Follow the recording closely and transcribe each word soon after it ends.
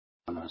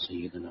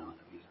سيدنا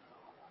ونبينا.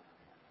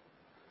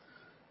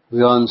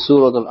 We are on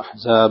Surah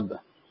Al-Ahzab,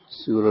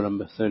 Surah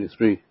number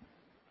 33,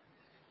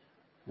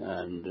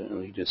 and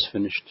we just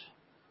finished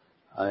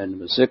ayah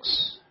number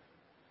 6,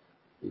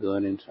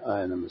 going into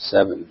ayah number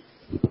 7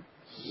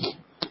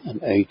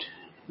 and 8,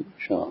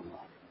 inshallah.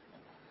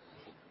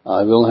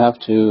 I will have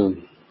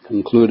to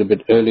conclude a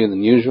bit earlier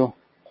than usual.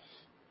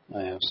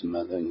 I have some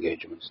other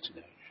engagements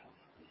today.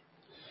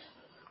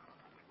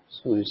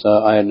 So we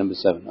start ayah number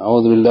 7.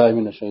 أعوذ بالله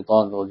من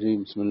الشيطان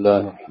الرجيم. بسم الله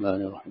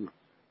الرحمن الرحيم.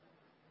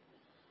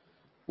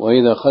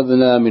 وإذا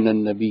أخذنا من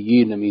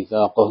النبيين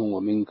ميثاقهم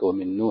ومنك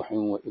ومن نوح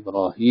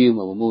وإبراهيم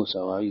وموسى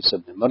وعيسى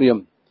ابن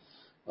مريم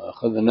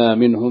وأخذنا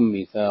منهم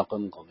ميثاقا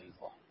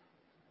غليظا.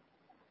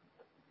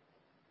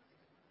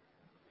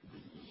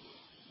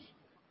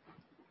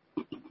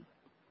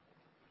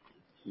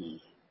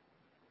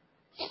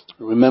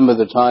 Remember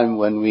the time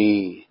when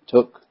we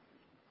took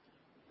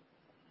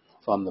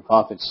from the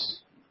prophets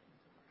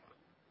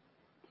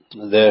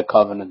their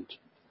covenant,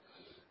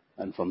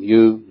 and from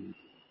you,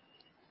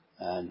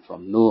 and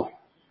from Nuh,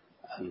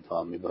 and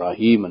from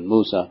Ibrahim and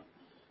Musa,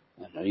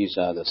 and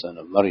Isa the son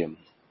of Maryam.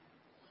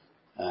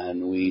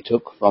 And we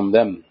took from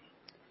them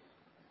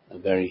a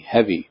very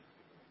heavy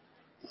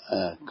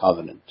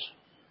covenant,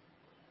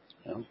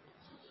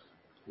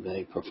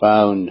 very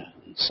profound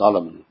and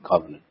solemn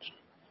covenant.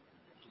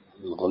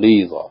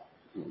 Ghaliza.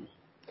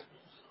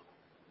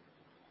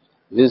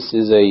 This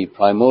is a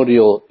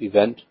primordial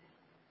event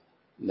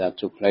that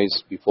took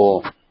place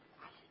before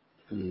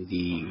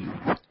the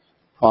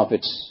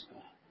prophets,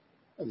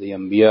 the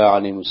Anbiyaa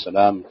alayhimus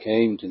salam,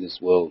 came to this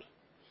world.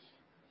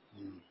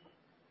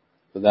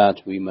 For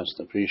that we must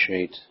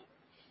appreciate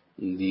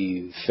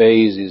the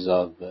phases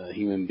of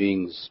human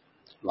beings'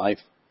 life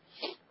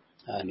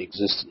and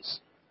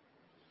existence.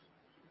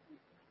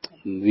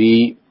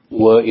 We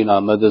were in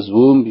our mother's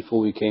womb before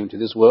we came to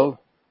this world,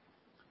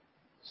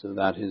 so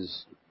that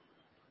is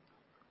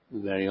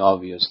very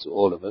obvious to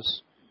all of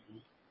us.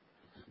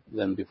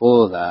 Then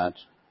before that,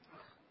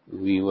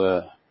 we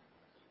were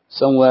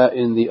somewhere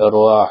in the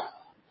arwah,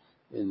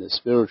 in the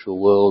spiritual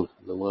world,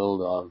 the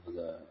world of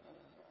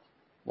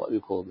what we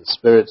call the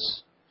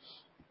spirits,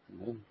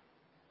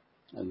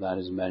 and that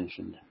is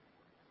mentioned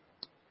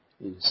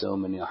in so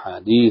many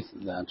hadith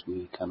that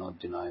we cannot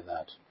deny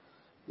that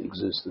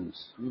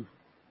existence.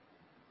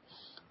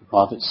 The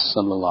Prophet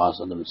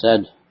ﷺ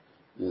said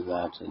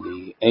that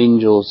the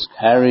angels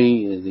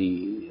carry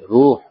the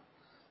ruh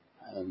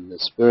and the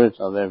spirit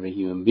of every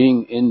human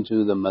being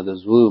into the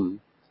mother's womb,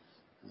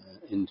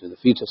 into the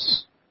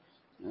fetus,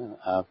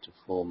 after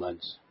 4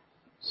 months.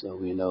 So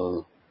we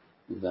know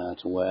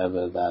that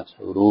wherever that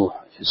ruh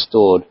is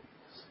stored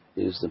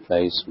is the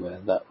place where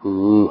that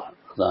ruh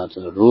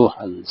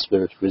and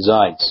spirit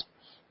resides.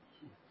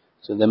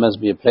 So there must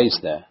be a place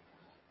there,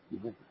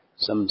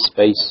 some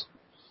space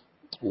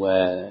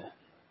where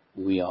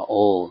we are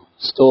all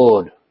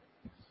stored,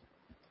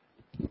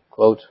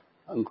 quote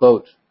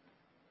unquote.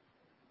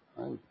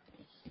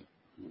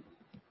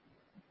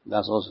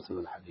 That's also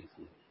through the hadith.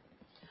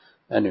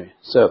 Anyway,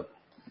 so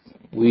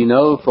we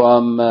know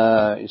from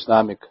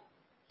Islamic,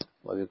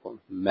 what we call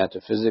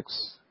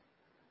metaphysics,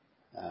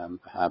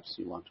 perhaps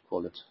you want to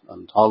call it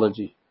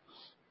ontology,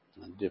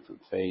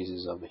 different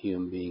phases of a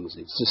human being's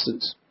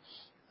existence,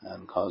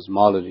 and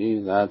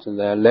cosmology, that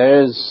there are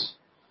layers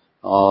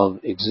of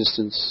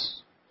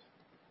existence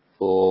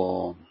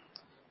for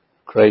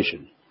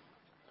creation.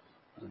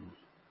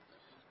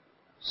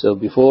 So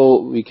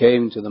before we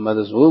came to the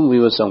mother's womb, we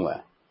were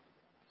somewhere.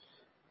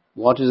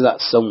 What is that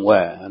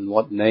somewhere, and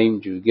what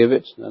name do you give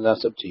it? Now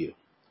that's up to you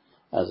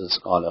as a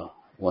scholar,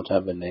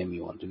 whatever name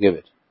you want to give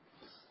it.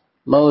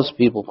 Most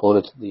people call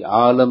it the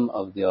alam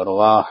of the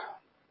arwah,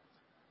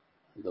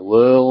 the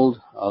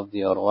world of the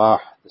arwah,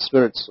 the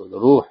spirits or the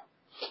ruh.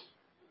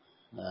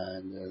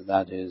 And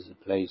that is a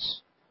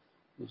place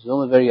which is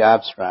only very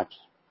abstract,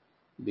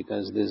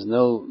 because there's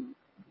no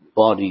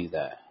body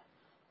there.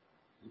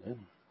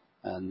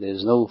 And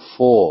there's no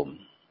form.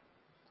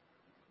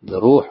 The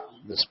ruh,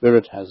 the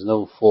spirit, has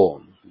no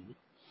form.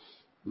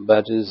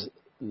 But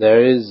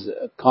there is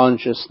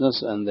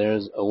consciousness and there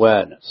is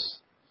awareness.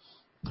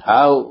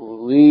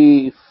 How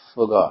we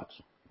forgot.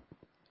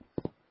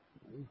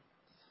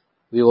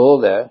 We were all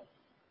there,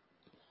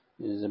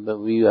 but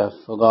we have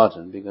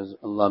forgotten because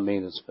Allah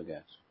made us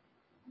forget.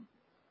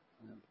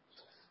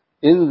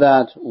 In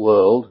that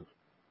world,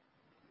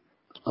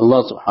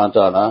 Allah subhanahu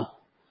wa ta'ala,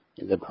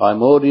 in the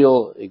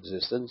primordial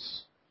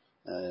existence,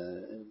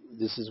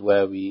 this is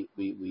where we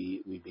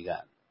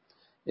began.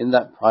 In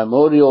that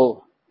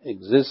primordial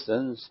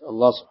existence,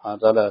 Allah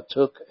subhanahu wa ta'ala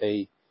took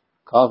a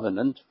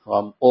covenant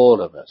from all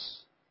of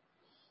us,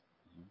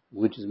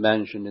 which is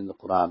mentioned in the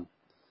Quran,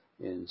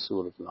 in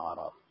Surah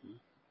Al-Ahzab.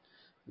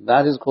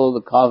 That is called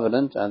the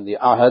covenant and the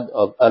ahad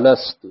of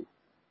Alastu.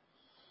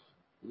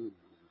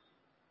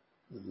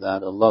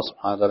 That Allah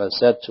subhanahu wa ta'ala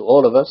said to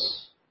all of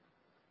us,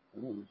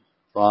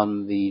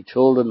 from the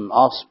children and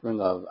offspring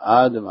of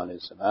Adam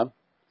alayhi salam,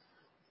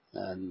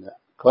 and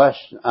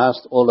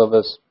asked all of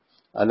us,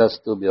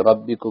 Alastu bi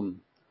Rabbikum,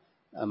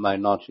 am I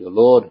not your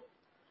Lord?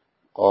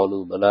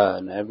 قَالُوا بَلَى,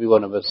 and every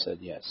one of us said,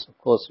 yes, of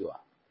course you are.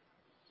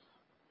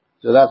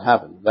 So that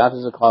happened. That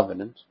is a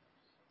covenant,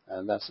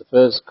 and that's the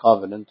first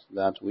covenant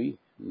that we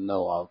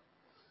know of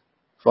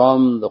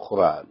from the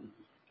Quran.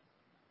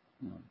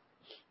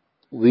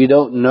 We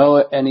don't know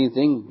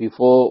anything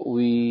before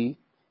we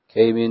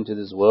came into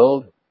this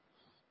world.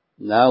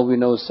 Now we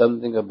know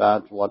something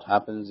about what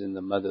happens in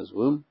the mother's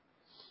womb,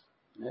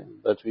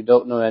 but we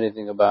don't know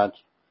anything about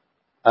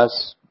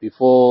us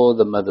before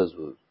the mother's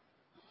womb.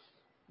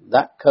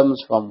 That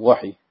comes from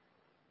wahi.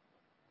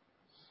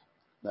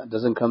 That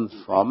doesn't come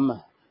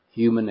from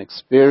human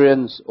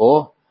experience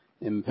or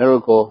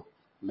empirical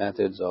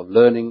methods of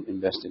learning,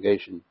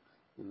 investigation.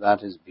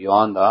 That is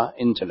beyond our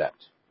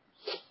intellect.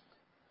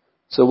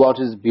 So what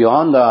is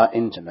beyond our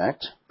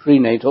intellect,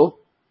 prenatal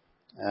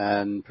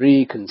and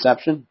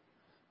preconception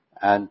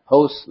and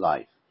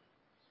post-life,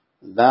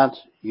 that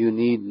you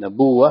need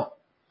Nubuwwah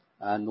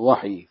and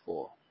Wahi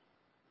for.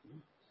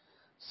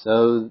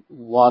 So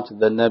what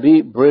the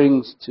Nabi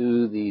brings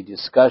to the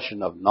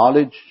discussion of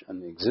knowledge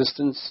and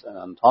existence and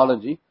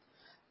ontology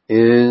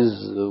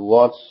is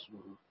what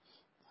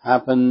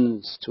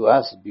happens to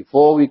us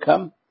before we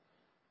come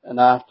and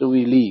after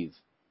we leave.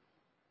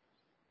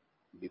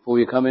 Before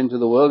we come into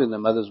the world in the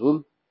mother's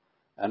womb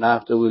and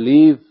after we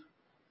leave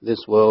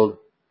this world,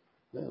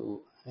 a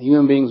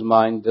human being's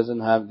mind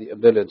doesn't have the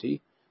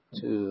ability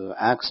to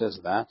access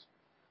that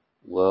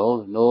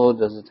world, nor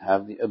does it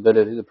have the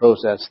ability to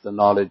process the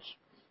knowledge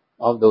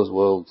of those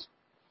worlds.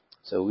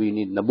 So we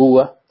need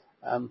Nubuwwah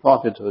and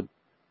prophethood.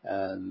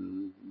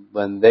 And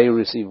when they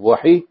receive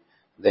wahi,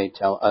 they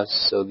tell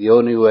us. So the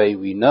only way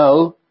we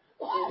know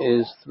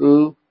is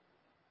through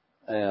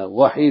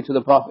wahi to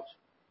the prophet.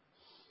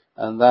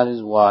 And that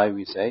is why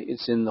we say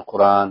it's in the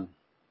Quran.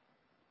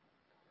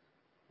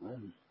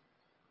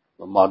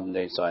 The modern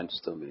day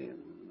scientists don't believe.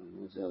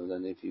 So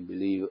then if you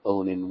believe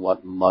only in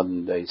what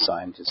modern day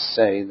scientists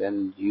say,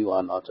 then you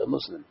are not a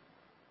Muslim.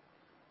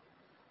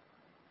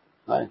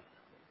 Right?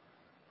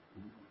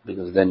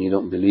 Because then you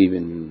don't believe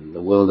in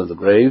the world of the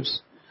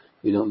graves.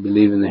 You don't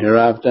believe in the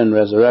hereafter and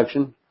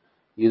resurrection.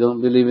 You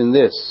don't believe in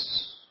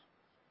this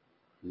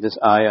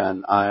ayah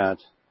and ayat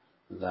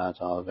that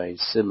are very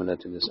similar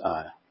to this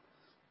ayah.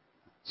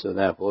 So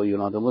therefore you're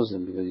not a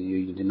Muslim because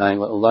you're denying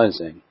what Allah is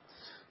saying.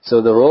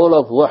 So the role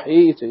of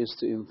wahi is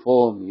to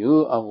inform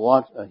you of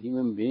what a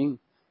human being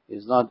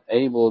is not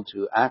able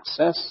to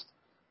access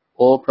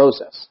or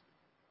process.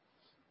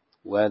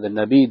 Where the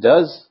Nabi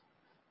does,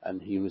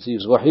 and he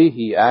receives wahi,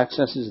 he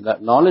accesses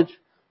that knowledge,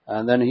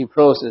 and then he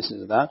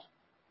processes that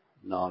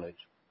knowledge.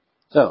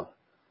 So,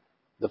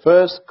 the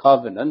first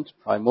covenant,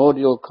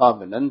 primordial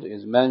covenant,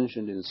 is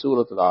mentioned in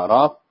Surah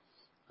Al-Ahzab,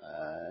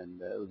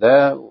 and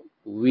there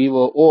we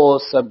were all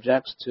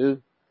subject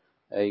to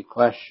a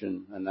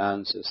question and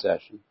answer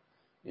session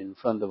in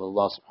front of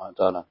Allah subhanahu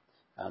wa ta'ala,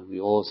 and we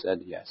all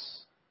said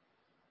yes.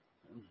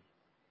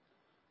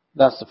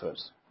 That's the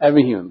first.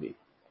 Every human being.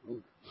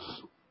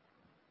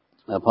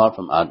 Apart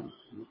from Adam.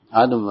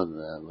 Adam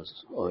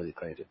was already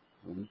created.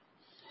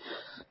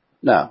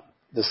 Now,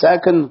 the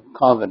second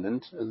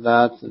covenant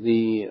that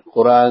the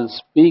Quran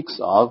speaks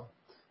of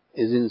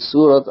is in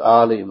Surah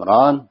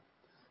Al-Imran,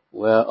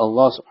 where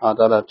Allah subhanahu wa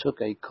ta'ala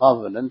took a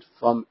covenant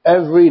from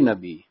every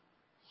Nabi.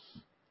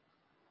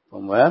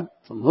 From where?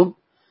 From whom?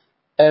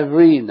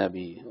 Every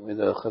Nabi.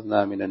 وَإِذَا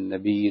أَخَذْنَا مِنَ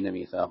النَّبِيِّينَ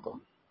مِيثَاقَهُمْ.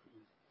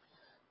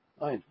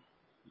 Right.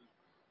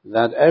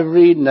 That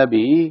every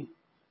Nabi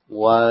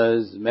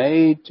was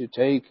made to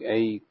take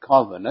a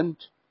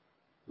covenant,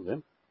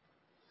 okay,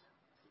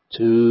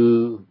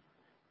 to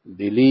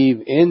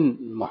believe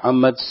in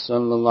Muhammad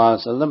sallallahu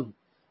alaihi wasallam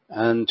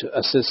and to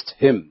assist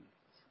him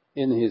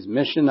in his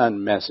mission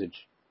and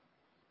message.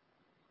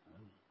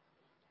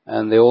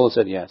 And they all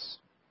said yes.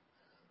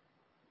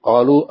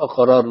 قالوا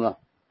أقررنا.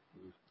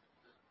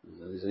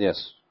 They said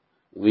yes.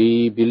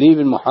 We believe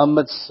in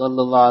Muhammad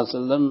sallallahu alaihi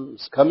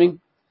wasallam's coming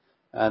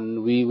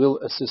and we will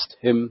assist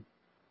him.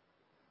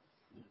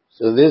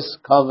 So this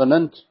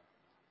covenant,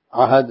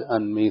 ahad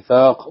and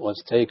mithaq,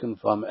 was taken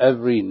from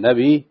every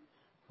Nabi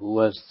who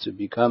was to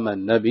become a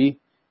Nabi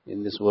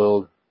in this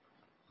world.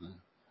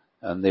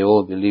 And they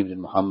all believed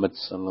in Muhammad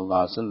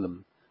sallallahu alaihi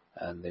wasallam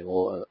and they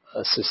all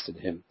assisted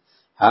him.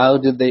 How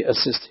did they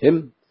assist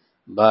him?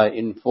 By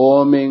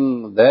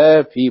informing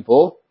their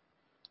people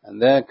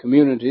and their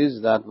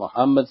communities that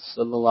Muhammad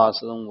sallallahu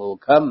alaihi wasallam will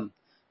come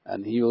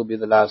and he will be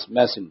the last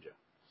messenger.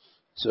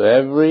 So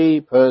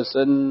every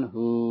person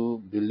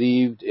who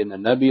believed in a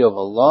Nabi of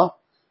Allah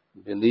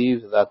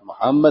believed that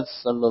Muhammad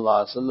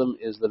sallallahu alaihi wasallam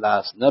is the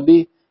last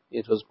Nabi.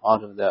 It was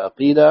part of their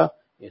Aqidah.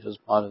 It was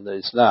part of their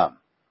Islam.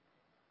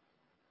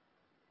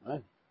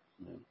 Right?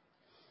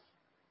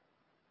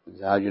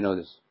 How do you know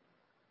this?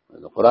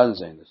 The Quran is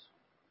saying this.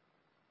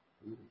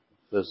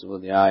 First of all,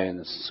 the ayah in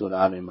the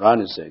Surah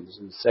Al-Imran is saying this.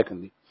 And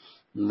secondly,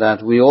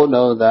 that we all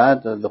know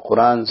that the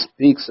Quran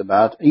speaks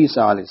about Isa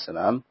alayhi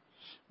salam,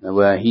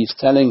 where he's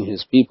telling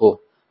his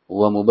people,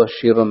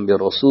 وَمُبَشِّرًا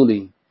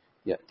بِرَسُولِ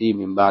يَأْتِي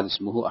مِن بَعْدِ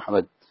اسْمُهُ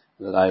أَحْمَدٍ,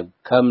 that I've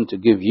come to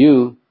give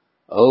you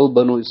O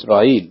Banu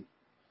Israel,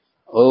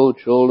 O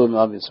children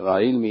of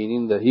Israel,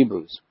 meaning the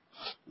Hebrews.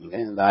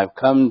 Okay, and I've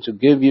come to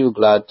give you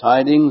glad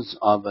tidings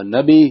of a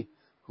Nabi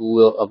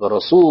of a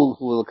Rasul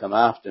who will come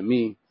after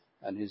me,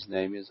 and his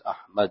name is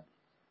Ahmad.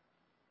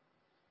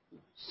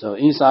 So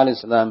Isa alayhi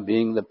salam,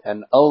 being the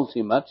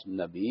penultimate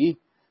Nabi,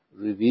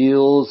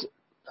 reveals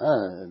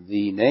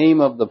the name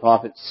of the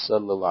Prophet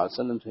sallallahu alaihi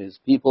wasallam to his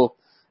people,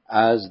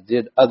 as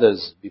did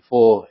others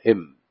before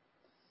him.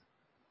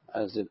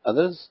 As did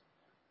others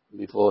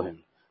before him.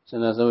 So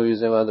now some of you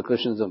say, well, the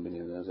Christians don't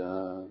believe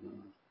that.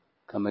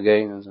 Come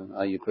again and say,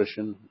 are you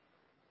Christian?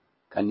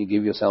 Can you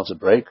give yourselves a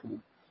break?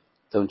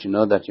 Don't you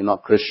know that you're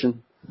not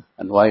Christian?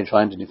 And why are you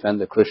trying to defend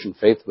the Christian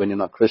faith when you're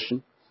not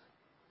Christian?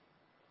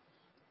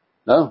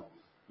 No.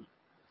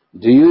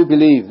 Do you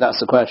believe? That's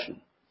the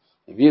question.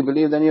 If you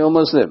believe, then you're a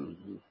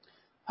Muslim.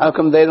 How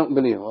come they don't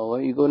believe? Well,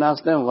 you go and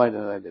ask them why they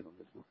don't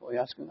believe. Why are you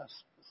asking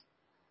us?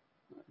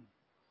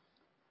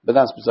 But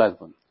that's beside the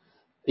point.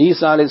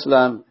 Isa alayhi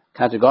salam,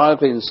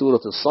 categorically in Surah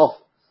Al-Ahzab,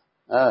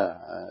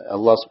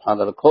 Allah subhanahu wa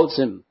ta'ala quotes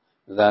him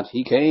that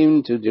he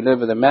came to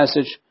deliver the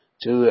message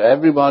to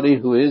everybody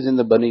who is in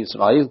the Bani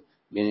Israel,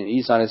 meaning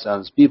Isa alayhi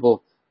salam's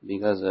people,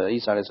 because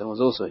Isa alayhi salam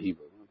was also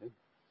Hebrew. Okay?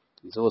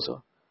 He's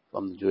also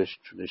from the Jewish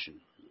tradition.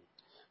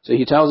 So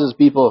he tells his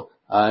people,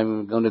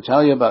 I'm going to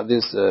tell you about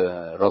this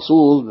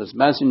Rasul, this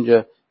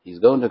messenger. He's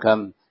going to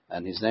come,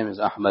 and his name is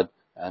Ahmad,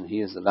 and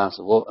he is the last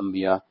of all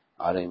Anbiyaa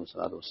alayhi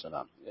salatu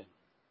wassalam. Okay?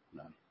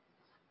 No.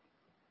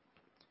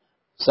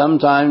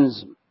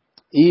 Sometimes,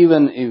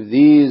 even if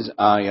these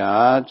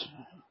ayat,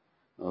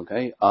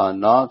 okay, are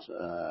not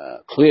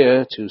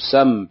clear to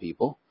some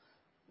people,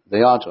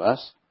 they are to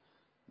us,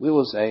 we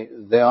will say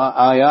there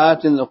are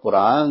ayat in the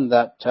Quran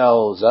that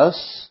tells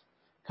us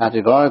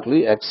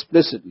categorically,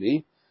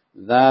 explicitly,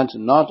 that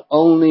not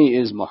only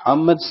is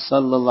Muhammad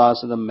sallallahu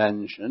alaihi wasallam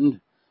mentioned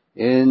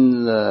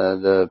in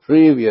the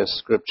previous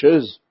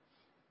scriptures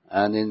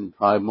and in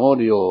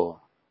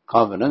primordial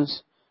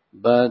covenants,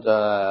 but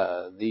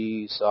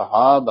the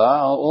Sahaba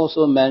are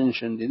also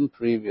mentioned in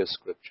previous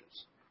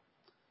scriptures.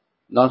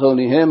 Not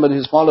only him, but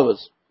his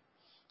followers.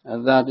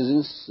 And that is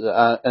in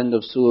the end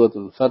of Surah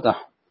Al-Fatah.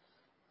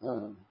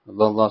 Allah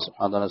subhanahu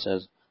wa ta'ala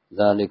says,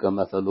 ذَلِكَ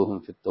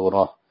مَثَلُهُمْ فِي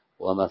التَّوْرَاةِ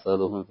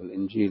وَمَثَلُهُمْ فِي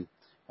الْإِنْجِيلِ.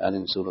 And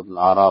in Surah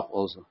Al-Araf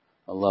also,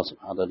 Allah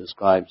subhanahu wa ta'ala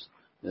describes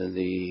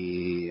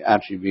the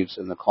attributes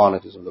and the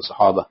qualities of the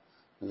Sahaba.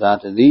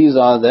 That these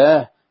are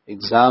their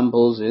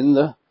examples in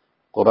the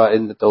Quran,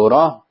 in the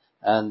Torah,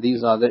 and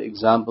these are their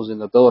examples in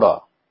the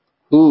Torah.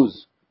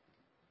 Whose?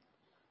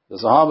 The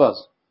Sahabas.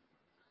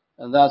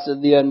 And that's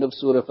at the end of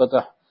Surah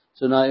Fatah.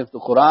 So now if the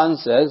Quran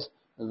says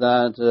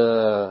that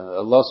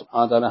Allah subhanahu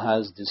wa ta'ala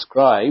has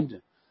described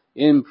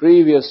in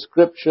previous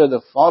scripture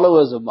the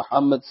followers of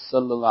Muhammad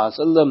sallallahu alaihi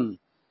wasallam,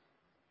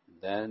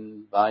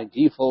 then by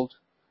default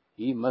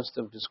he must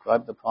have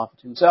described the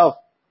Prophet himself.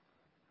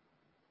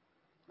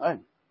 Right?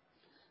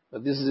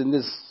 But this is in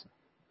this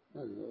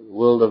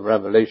world of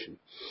revelation.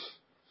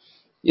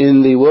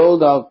 In the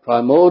world of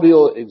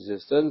primordial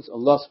existence,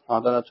 Allah subhanahu wa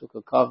ta'ala took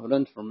a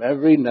covenant from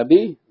every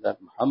Nabi that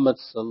Muhammad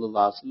sallallahu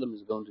alaihi wasallam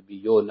is going to be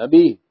your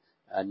Nabi,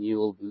 and you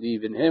will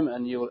believe in him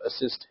and you will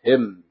assist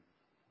him.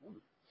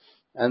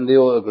 And they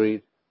all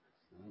agreed,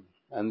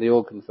 and they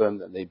all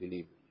confirmed that they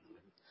believed.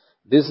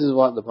 This is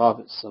what the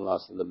Prophet sallallahu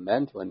alaihi wasallam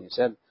meant when he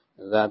said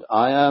that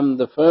I am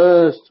the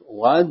first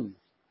one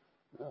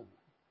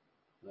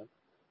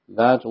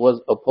that was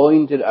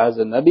appointed as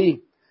a Nabi,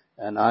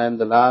 and I am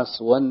the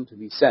last one to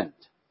be sent.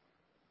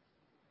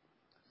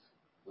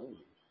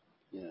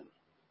 Yeah.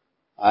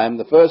 I am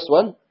the first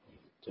one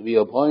to be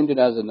appointed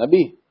as a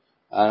Nabi,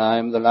 and I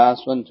am the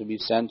last one to be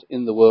sent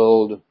in the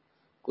world.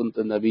 كنت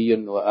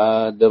نبيا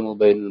وآدم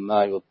بين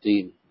الماء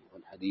والطين.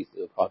 One hadith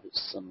of the Prophet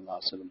sallallahu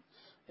alaihi wasallam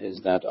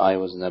is that I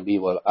was Nabi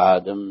while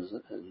Adam's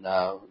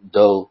now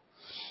dough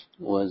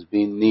was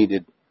being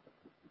kneaded.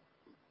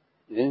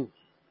 Yeah.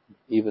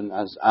 Even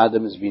as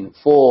Adam is being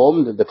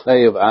formed, the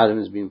clay of Adam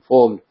is being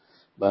formed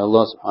by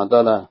Allah subhanahu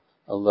wa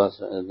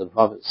ta'ala, the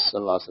Prophet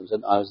sallallahu alaihi wasallam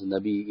said, I was a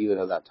Nabi even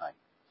at that time.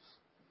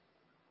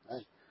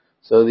 Right?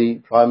 So the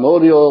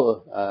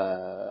primordial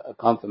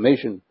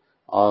confirmation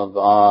of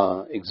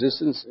our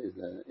existence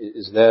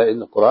is there in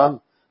the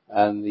Quran,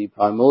 and the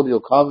primordial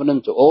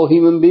covenant to all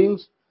human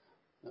beings,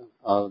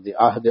 the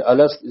Ahd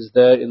al-Alast is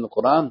there in the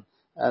Quran,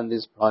 and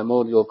this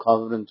primordial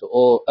covenant to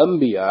all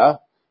Anbiyaa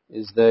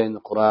is there in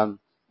the Quran,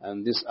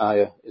 and this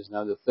ayah is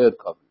now the third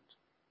covenant.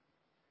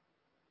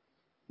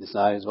 This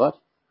ayah is what?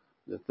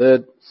 The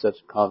third such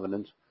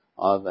covenant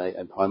of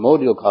a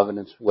primordial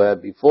covenant where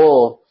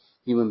before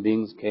human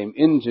beings came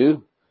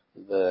into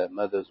the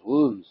mother's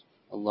wombs,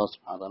 Allah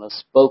subhanahu wa ta'ala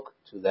spoke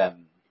to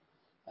them.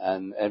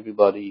 And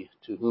everybody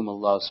to whom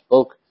Allah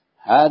spoke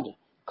had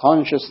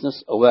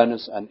consciousness,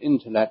 awareness and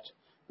intellect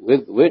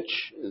with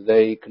which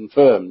they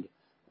confirmed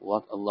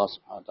what Allah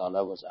subhanahu wa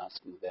ta'ala was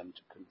asking them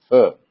to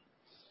confirm.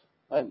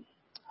 Right?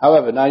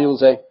 However, now you'll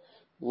say,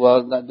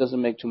 well, that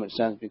doesn't make too much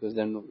sense, because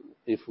then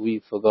if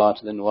we forgot,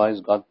 then why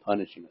is God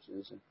punishing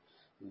us?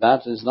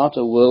 That is not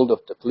a world of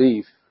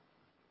taklif.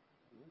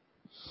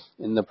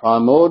 in the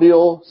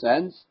primordial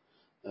sense,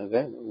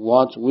 okay,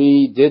 what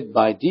we did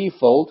by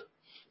default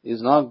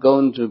is not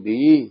going to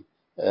be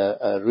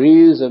a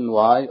reason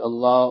why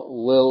Allah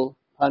will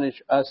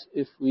punish us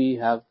if we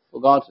have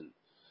forgotten.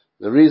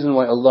 The reason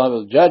why Allah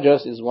will judge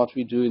us is what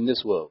we do in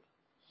this world.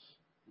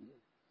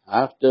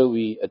 After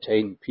we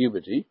attain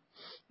puberty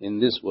in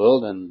this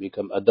world and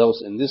become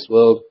adults in this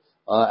world,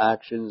 our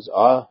actions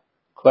are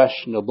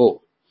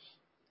questionable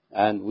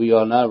and we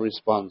are now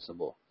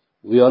responsible.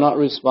 We are not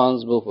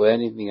responsible for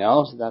anything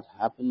else that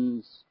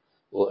happens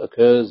or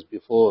occurs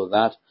before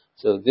that.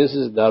 So this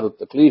is Darut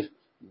Taklif.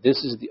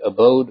 This is the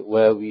abode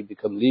where we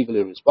become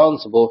legally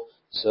responsible.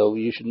 So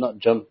you should not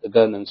jump the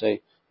gun and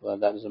say, well,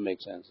 that doesn't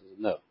make sense.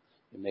 No,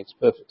 it makes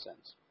perfect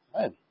sense.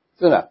 Right?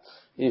 So now,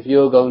 if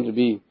you're going to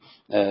be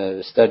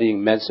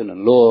studying medicine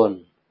and law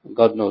and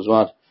God knows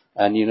what,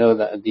 and you know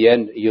that at the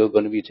end you're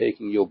going to be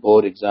taking your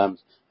board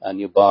exams and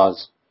your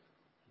bars,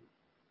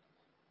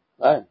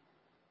 right?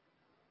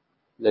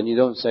 Then you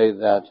don't say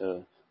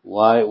that,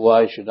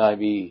 why should I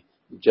be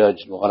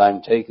judged while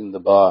I'm taking the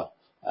bar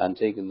and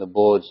taking the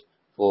boards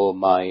for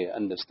my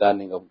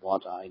understanding of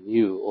what I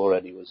knew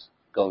already was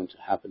going to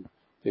happen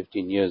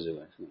 15 years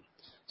ago.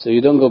 So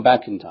you don't go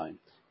back in time.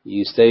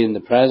 You stay in the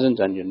present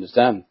and you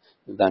understand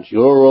that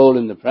your role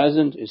in the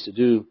present is to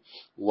do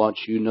what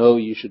you know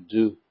you should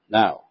do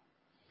now,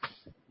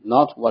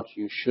 not what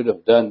you should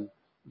have done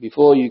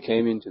before you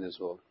came into this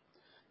world.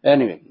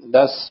 Anyway,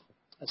 that's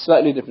a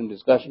slightly different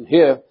discussion.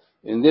 Here,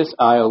 in this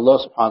ayah,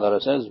 Allah subhanahu wa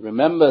ta'ala says,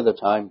 remember the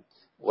time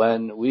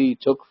when we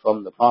took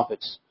from the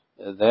prophets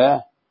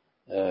their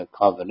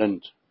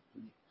covenant.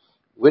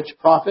 Which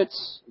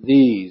prophets?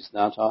 These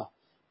that are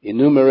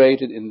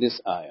enumerated in this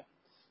ayah.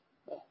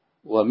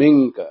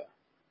 وَمِنْكَ,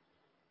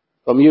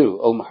 from you,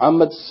 O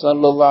Muhammad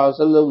sallallahu alaihi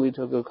wasallam, we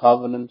took a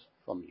covenant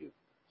from you.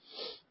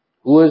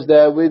 Who is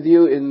there with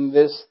you in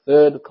this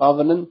third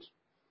covenant?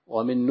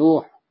 وَمِن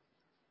Nuh,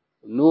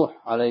 Nuh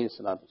alayhi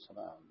salatu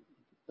wasalam,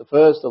 the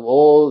first of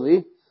all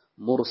the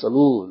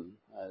Mursalun,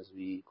 as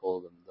we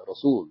call them, the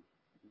Rasul.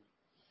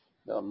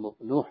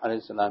 Nuh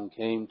alayhi salam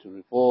came to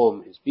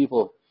reform his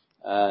people,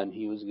 and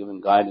he was given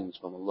guidance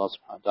from Allah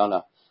subhanahu wa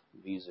ta'ala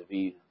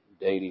vis-a-vis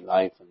daily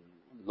life and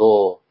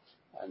law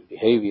and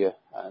behavior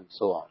and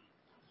so on.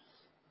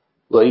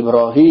 Well,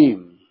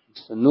 Ibrahim,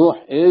 so Nuh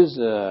is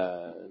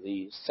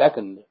the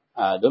second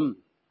Adam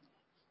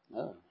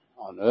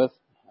on earth,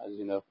 as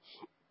you know.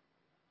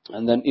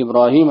 And then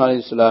Ibrahim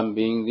alayhi salam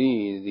being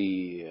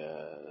the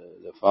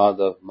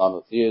father of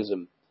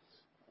monotheism,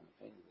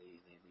 the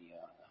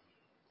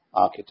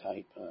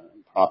archetype,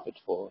 prophet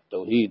for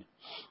Tawheed,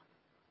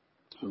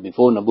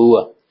 before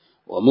Nubuwwah.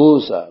 Well,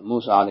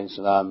 Musa alayhi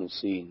salam is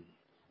seen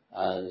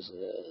as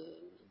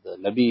the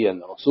Nabi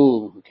and the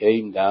Rasul who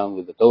came down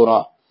with the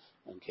Torah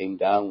and came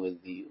down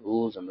with the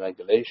rules and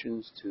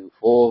regulations to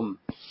form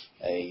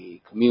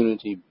a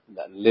community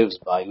that lives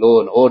by law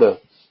and order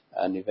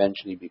and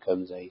eventually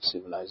becomes a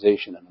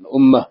civilization and an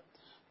ummah.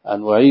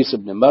 And Isa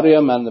ibn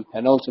Maryam, and the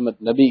penultimate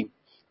Nabi,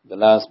 the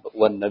last but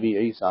one Nabi,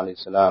 Isa alayhi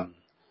salam,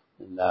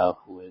 now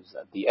who is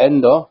at the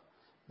end of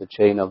the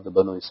chain of the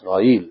Banu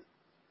Israel.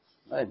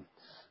 Right?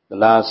 The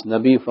last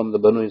Nabi from the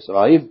Banu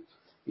Israel,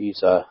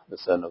 Isa, the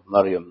son of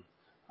Maryam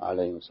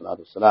alayhi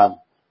salatu salam.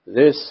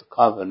 This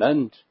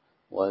covenant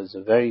was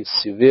a very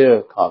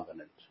severe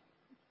covenant,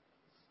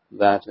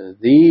 that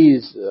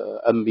these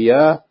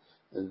Anbiyaa,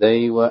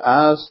 they were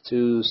asked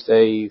to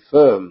stay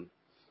firm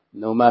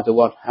no matter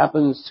what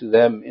happens to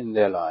them in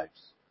their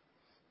lives.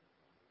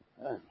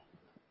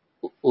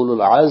 Ulul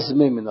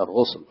Azmi min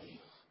al-Rusul.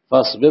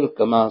 Fasbir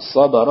kama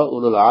sabara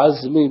ulul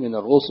Azmi min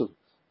al-Rusul.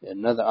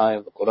 Another ayah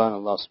of the Quran,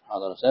 Allah subhanahu wa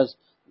ta'ala says,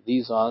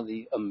 these are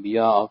the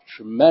Anbiyaa of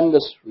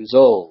tremendous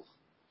resolve.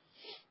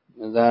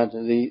 That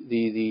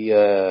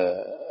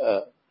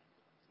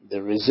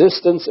the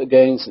resistance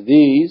against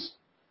these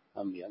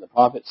Anbiyaa, the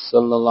Prophet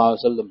sallallahu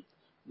alaihi wasallam,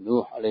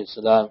 Nuh alayhi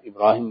salam,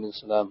 Ibrahim alayhi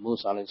salam,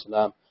 Musa alayhi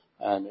salam,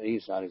 and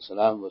Isa alayhi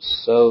salam, was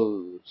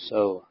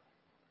so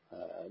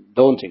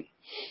daunting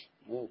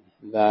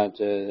that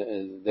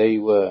they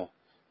were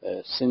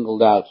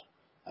singled out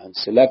and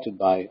selected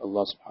by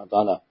Allah subhanahu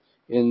wa ta'ala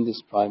in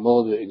this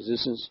primordial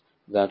existence,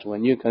 that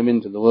when you come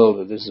into the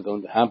world, this is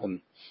going to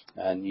happen,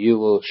 and you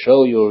will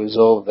show your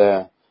resolve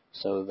there,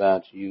 so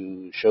that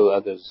you show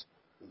others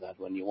that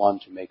when you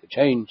want to make a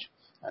change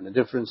and a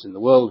difference in the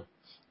world,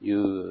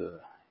 you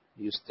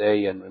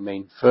stay and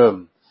remain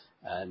firm,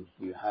 and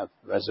you have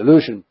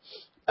resolution,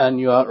 and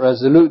you are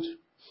resolute,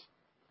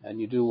 and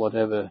you do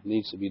whatever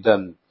needs to be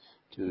done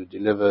to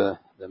deliver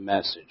the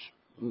message.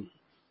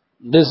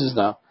 This is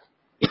now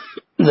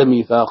the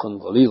mithaqun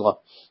ghalidha,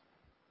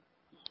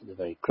 the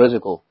very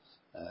critical,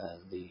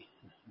 the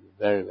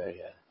very,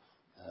 very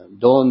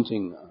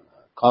daunting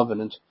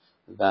covenant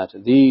that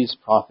these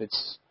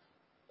prophets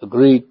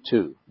agreed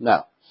to.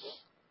 Now,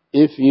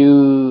 if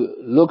you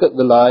look at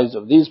the lives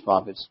of these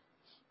prophets,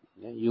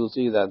 you'll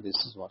see that this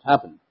is what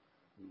happened.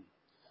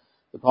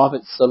 The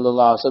Prophet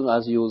sallallahu alaihi wasallam,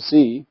 as you will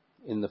see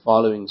in the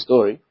following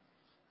story,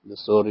 the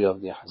story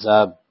of the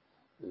Ahzab,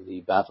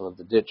 the battle of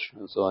the ditch,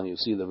 and so on, you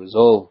see the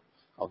resolve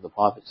of the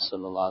Prophet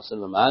ﷺ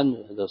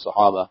and the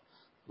Sahaba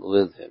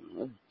with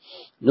him.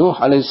 Nuh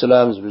alayhi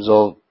salam's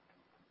resolve,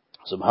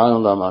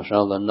 subhanallah,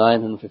 mashallah,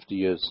 950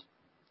 years.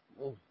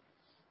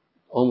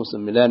 Almost a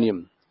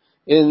millennium.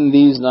 In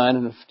these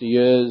 950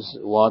 years,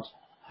 what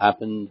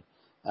happened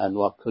and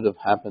what could have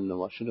happened and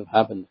what should have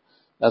happened,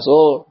 that's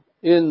all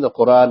in the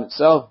Quran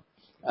itself.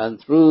 And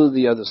through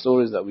the other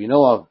stories that we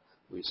know of,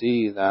 we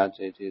see that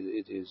it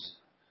is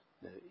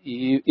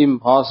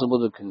impossible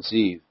to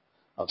conceive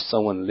of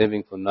someone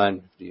living for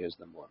 950 years,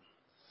 number one.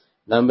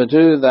 Number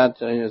two, that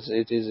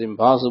it is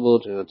impossible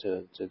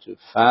to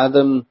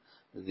fathom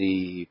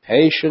the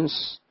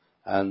patience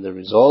and the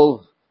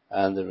resolve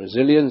and the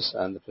resilience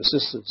and the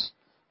persistence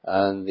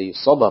and the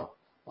sabr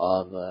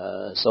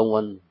of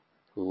someone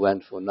who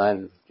went for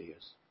 950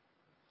 years.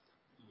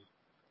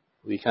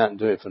 We can't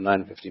do it for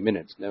 950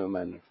 minutes, never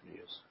mind 950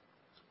 years.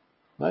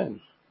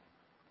 Right?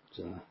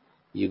 So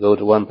you go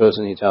to one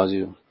person, he tells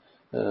you,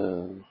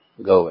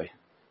 go away,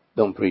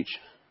 don't preach.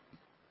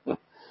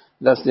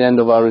 That's the end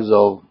of our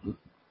resolve.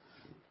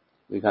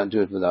 We can't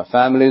do it with our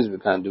families, we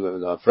can't do it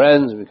with our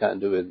friends, we can't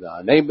do it with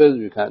our neighbors,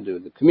 we can't do it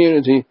with the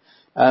community,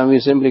 and we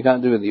simply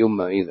can't do it with the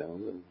ummah either.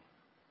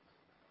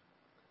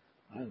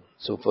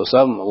 So for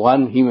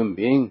one human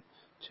being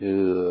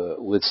to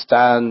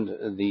withstand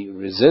the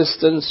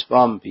resistance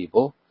from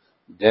people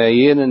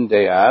day in and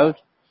day out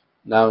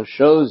now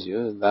shows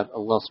you that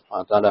Allah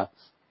subhanahu wa ta'ala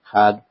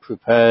had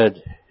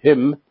prepared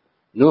him,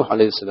 Nuh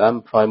alayhi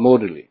salam,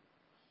 primordially.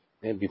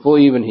 And before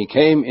even he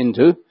came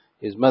into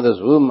his mother's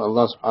womb,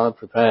 Allah subhanahu wa ta'ala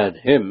prepared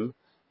him.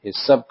 His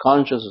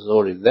subconscious is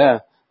already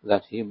there,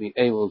 that he'll be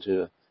able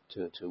to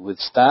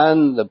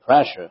withstand the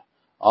pressure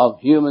of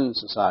human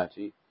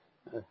society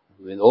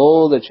with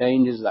all the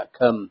changes that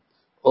come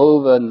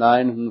over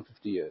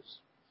 950 years.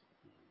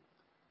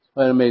 It's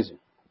quite amazing.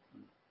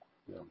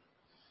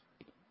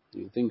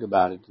 You think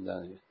about it,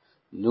 that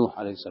Nuh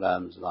alayhi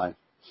salam's life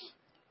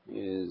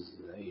is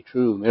a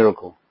true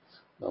miracle.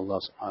 Allah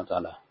subhanahu wa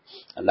ta'ala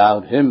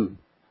allowed him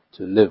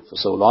to live for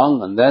so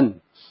long, and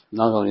then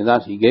not only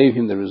that, he gave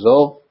him the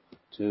resolve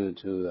to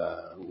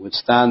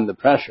withstand the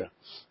pressure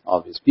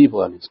of his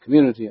people and his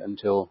community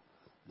until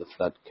the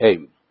flood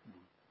came.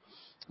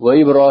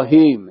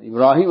 Ibrahim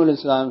alayhi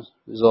salam's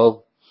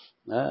resolve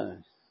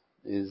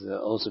is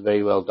also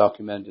very well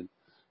documented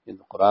in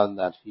the Quran,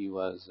 that he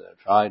was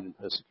tried and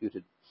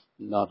persecuted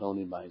not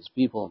only by his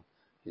people,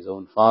 his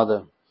own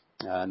father,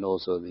 and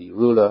also the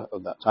ruler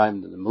of that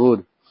time, the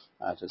Namrud,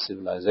 at a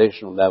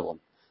civilizational level.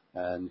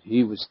 And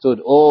he withstood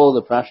all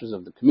the pressures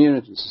of the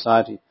community,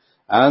 society,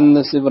 and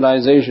the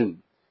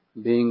civilization,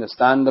 being a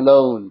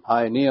standalone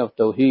pioneer of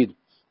Tawheed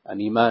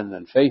and Iman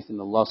and faith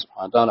in Allah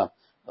subhanahu wa ta'ala.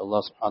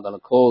 Allah subhanahu wa ta'ala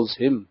calls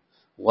him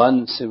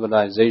one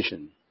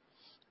civilization.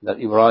 That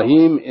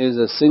Ibrahim is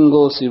a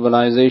single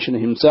civilization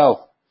himself.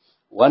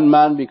 One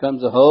man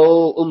becomes a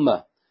whole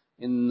ummah.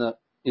 Inna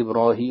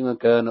Ibrahim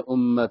kana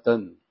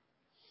ummatan.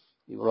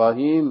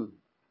 Ibrahim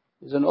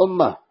is an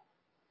ummah.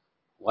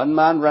 One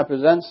man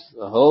represents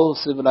the whole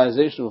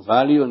civilizational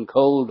value and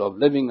code of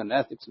living and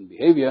ethics and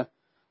behavior.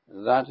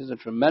 That is a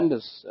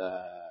tremendous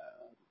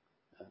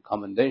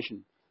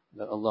commendation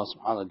that Allah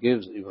subhanahu wa ta'ala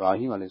gives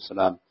Ibrahim alayhi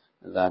salam,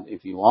 that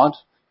if you want,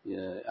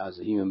 as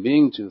a human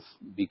being, to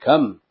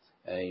become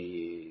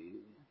a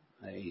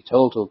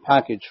total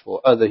package for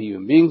other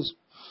human beings,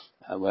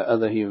 where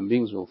other human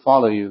beings will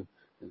follow you,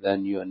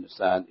 then you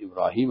understand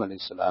Ibrahim alayhi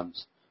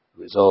salam's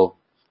resolve,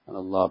 and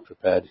Allah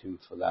prepared him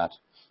for that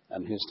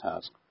and his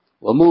task.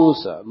 Well,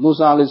 Musa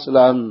alayhi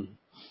salam,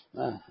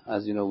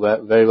 as you know,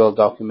 very well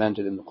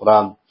documented in the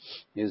Quran,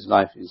 his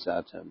life is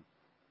at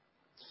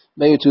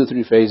maybe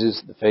 2-3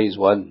 phases. The phase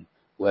 1,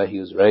 where he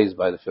was raised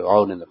by the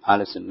Fir'aun in the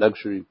palace in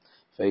luxury.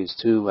 Phase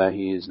 2, where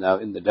he is now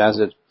in the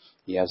desert.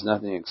 He has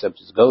nothing except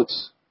his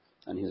goats,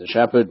 and he's a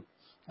shepherd.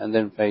 And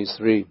then phase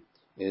 3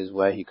 is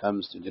where he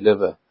comes to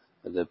deliver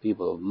the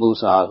people of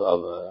Musa,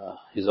 of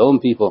his own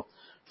people,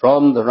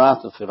 from the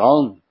wrath of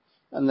Fir'aun.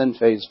 And then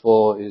phase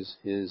 4 is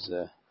his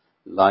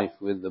life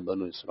with the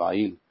Banu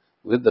Israel,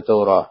 with the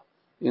Torah,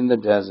 in the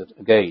desert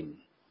again.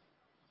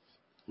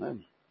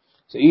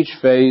 So each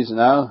phase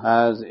now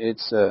has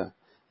its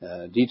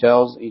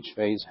details, each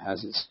phase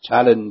has its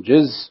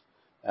challenges,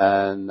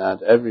 and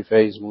at every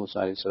phase Musa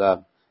alayhi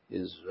salam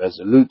is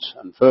resolute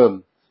and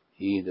firm.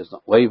 He does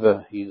not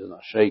waver, he does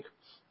not shake,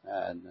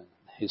 and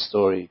his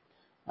story,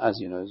 as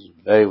you know, is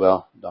very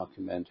well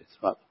documented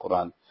throughout the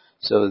Quran.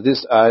 So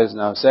this ayah is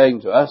now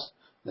saying to us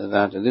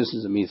that this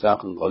is a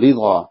mithaqun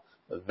ghalidha,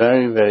 a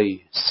very,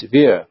 very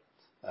severe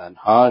and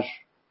harsh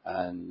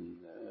and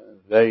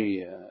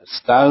very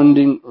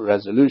astounding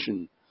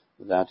resolution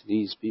that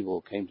these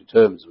people came to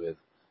terms with.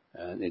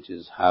 And it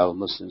is how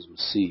Muslims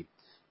must see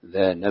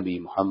their Nabi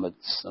Muhammad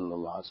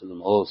sallallahu alaihi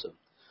wasallam also.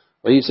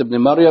 Isa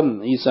ibn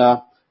Maryam,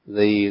 Isa,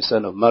 the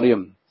son of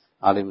Maryam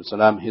alayhi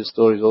salam, his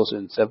story is also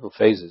in several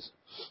phases,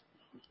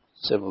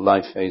 several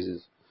life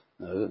phases.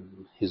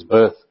 His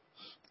birth,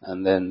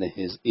 and then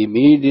his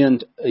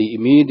immediate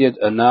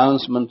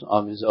announcement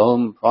of his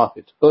own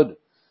prophethood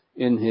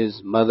in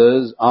his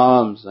mother's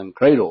arms and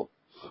cradle.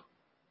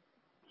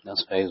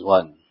 That's phase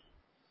one.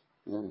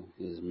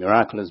 His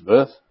miraculous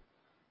birth,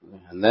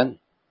 and then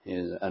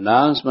his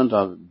announcement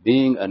of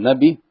being a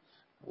Nabi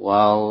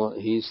while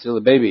he's still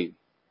a baby.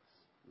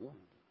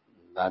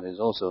 That is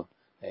also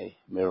a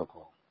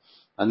miracle.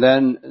 And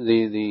then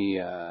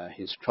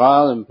his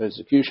trial and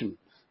persecution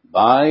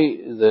by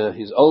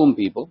his own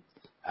people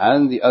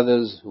and the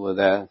others who were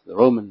there, the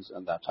Romans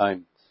at that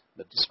time.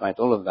 But despite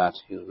all of that,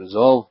 he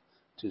resolved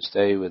to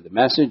stay with the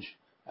message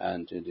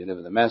and to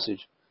deliver the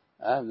message.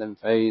 And then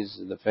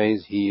the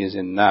phase he is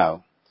in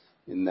now,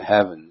 in the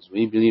heavens.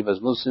 We believe as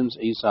Muslims,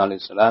 Isa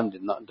alayhi salam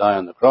did not die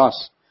on the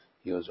cross.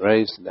 He was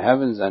raised to the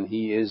heavens, and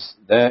he is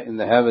there in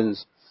the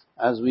heavens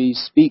as we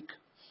speak.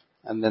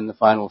 And then the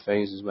final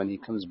phase is when he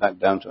comes back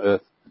down to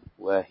earth,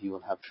 where he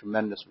will have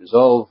tremendous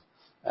resolve,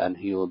 and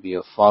he will be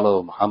a follower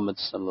of Muhammad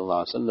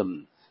sallallahu alaihi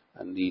wasallam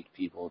and lead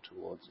people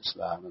towards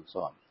Islam and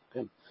so on.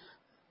 Okay.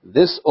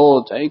 This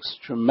all takes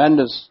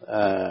tremendous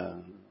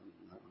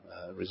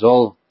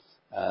resolve,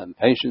 and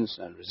patience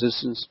and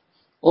resistance.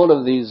 All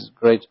of these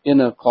great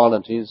inner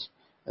qualities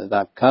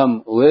that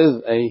come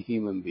with a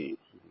human being.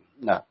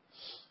 Now,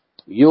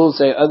 you'll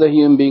say other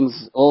human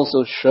beings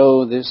also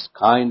show this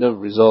kind of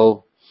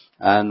resolve,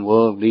 and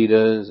world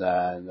leaders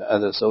and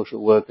other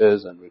social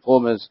workers and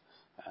reformers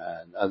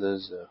and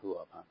others who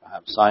are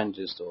perhaps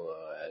scientists or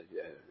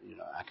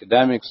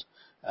academics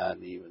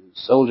and even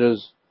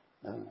soldiers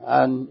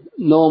and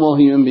normal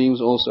human beings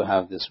also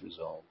have this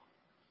resolve.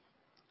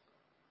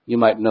 You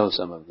might know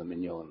some of them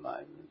in your own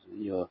life.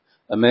 You're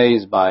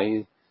amazed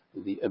by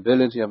the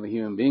ability of a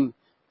human being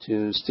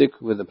to stick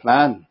with a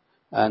plan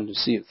and to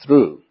see it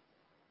through.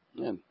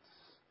 Yeah.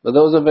 But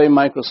those are very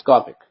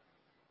microscopic.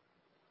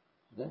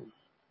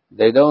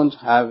 They don't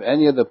have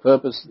any other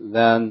purpose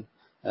than,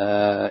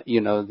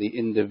 the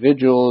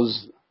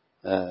individual's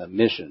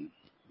mission.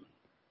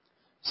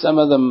 Some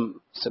of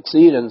them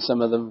succeed and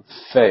some of them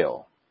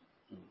fail.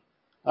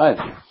 Right?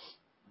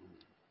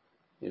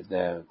 If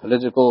they're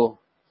political,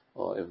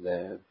 or if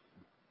they're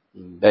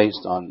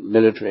based on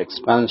military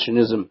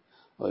expansionism,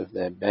 or if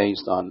they're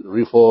based on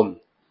reform,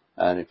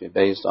 and if they're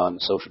based on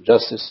social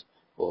justice,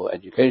 or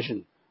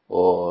education,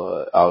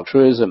 or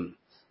altruism,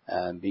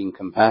 and being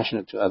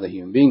compassionate to other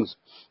human beings.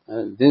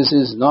 This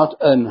is not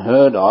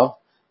unheard of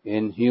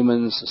in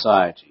human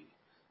society,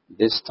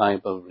 this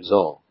type of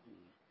resolve.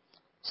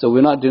 So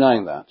we're not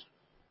denying that.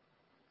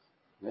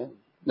 Okay?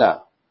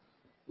 Now,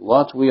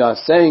 what we are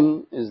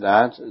saying is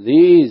that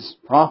these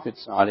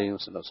prophets,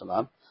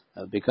 ﷺ,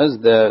 because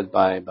they're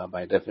by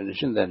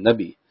definition they're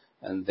Nabi,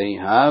 and they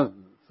have,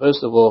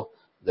 first of all,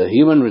 the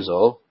human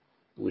resolve,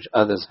 which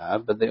others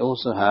have, but they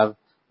also have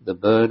the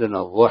burden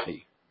of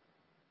wahi,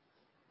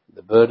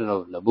 the burden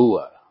of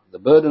Nubuwwah. The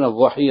burden of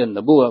wahi and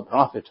Nubuwwah,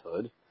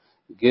 prophethood,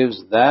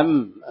 gives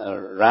them a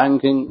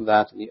ranking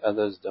that the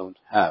others don't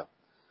have.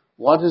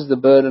 What is the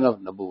burden of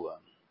Nubuwwah?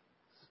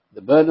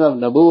 The burden of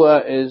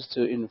Nubuwwah is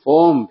to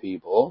inform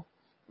people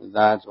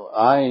that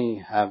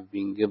I have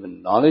been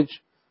given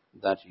knowledge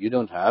that you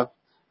don't have,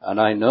 and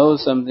I know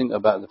something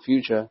about the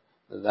future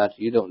that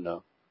you don't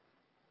know.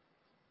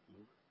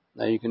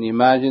 Now you can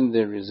imagine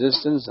the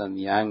resistance and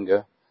the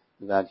anger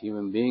that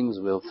human beings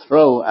will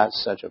throw at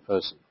such a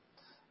person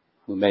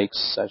who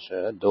makes such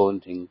a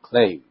daunting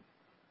claim.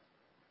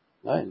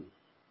 Right?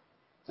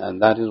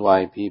 And that is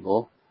why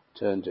people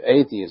turn to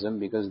atheism,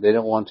 because they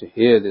don't want to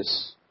hear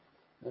this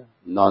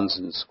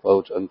nonsense,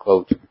 quote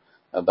unquote,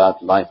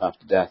 about life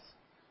after death,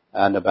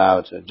 and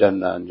about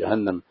Jannah and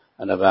Jahannam,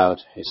 and about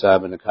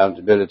Hisab and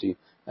accountability,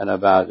 and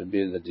about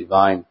the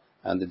divine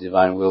and the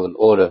divine will and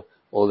order.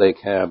 All they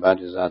care about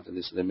is that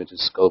this limited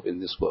scope in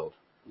this world.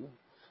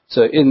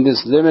 So in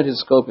this limited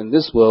scope in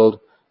this world,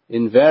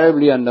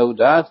 invariably and no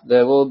doubt,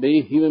 there will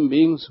be human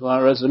beings who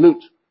are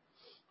resolute,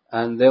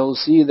 and they will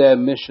see their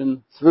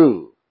mission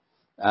through.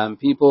 And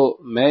people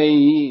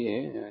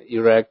may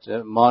erect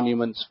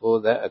monuments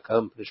for their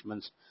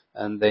accomplishments,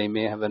 and they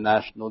may have a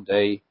national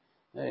day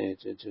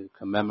to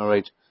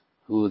commemorate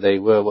who they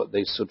were, what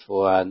they stood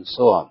for, and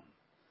so on.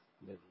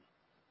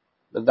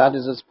 But that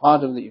is as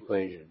part of the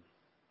equation.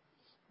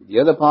 The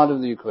other part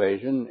of the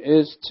equation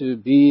is to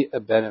be a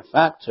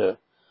benefactor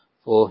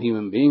for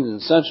human beings in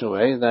such a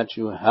way that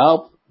you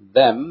help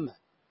them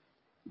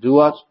do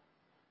what?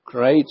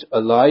 Create a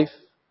life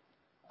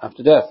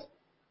after death.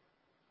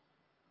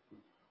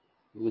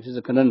 Which is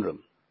a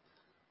conundrum.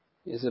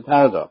 It's a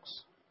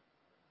paradox.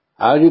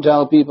 How do you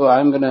tell people,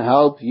 I'm going to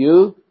help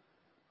you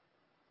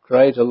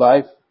create a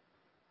life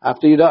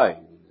after you die?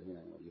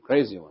 You're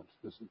crazy one.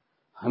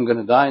 I'm going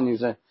to die, and you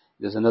say,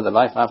 there's another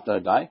life after I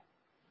die?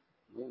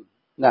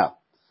 Now,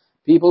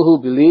 people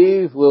who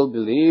believe will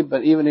believe,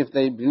 but even if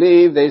they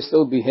believe, they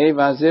still behave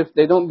as if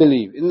they don't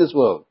believe in this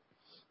world.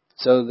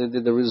 So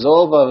the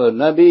resolve of a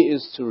Nabi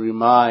is to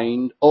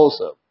remind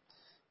also.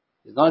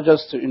 It's not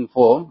just to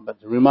inform, but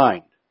to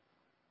remind.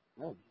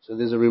 So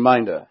there's a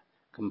reminder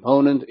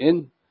component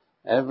in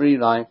every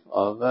life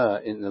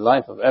in the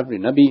life of every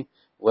Nabi,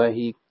 where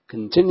he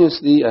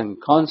continuously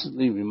and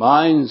constantly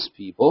reminds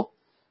people,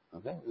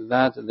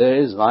 that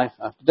there is life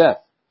after death.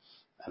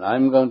 And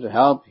I'm going to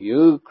help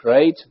you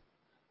create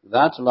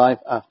that life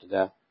after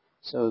death,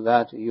 so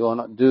that you are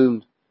not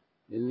doomed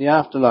in the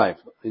afterlife,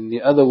 in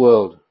the other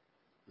world.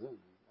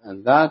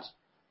 And that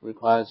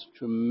requires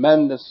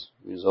tremendous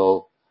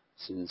resolve,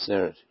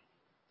 sincerity.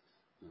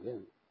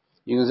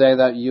 You can say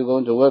that you're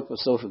going to work for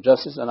social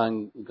justice, and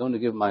I'm going to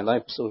give my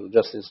life for social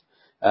justice,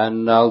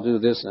 and I'll do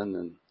this.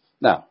 And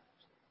now,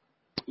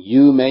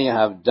 you may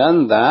have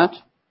done that,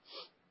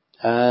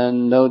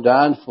 and no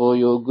doubt for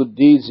your good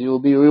deeds you will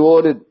be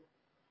rewarded.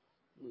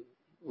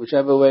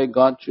 Whichever way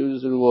God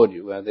chooses to reward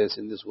you, whether it's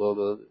in this world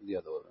or the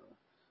other world.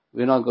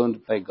 We're not going to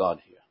play God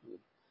here.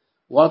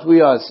 What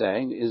we are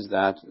saying is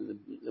that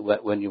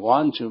when you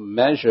want to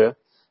measure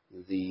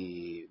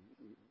the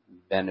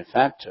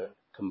benefactor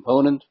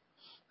component,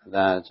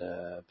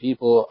 that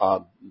people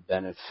are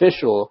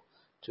beneficial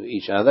to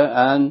each other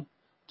and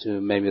to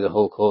maybe the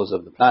whole cause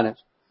of the planet,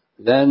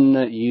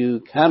 then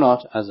you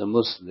cannot, as a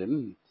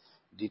Muslim,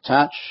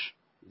 detach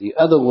the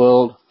other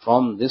world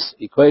from this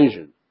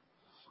equation.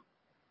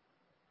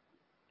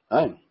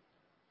 Right?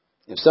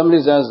 If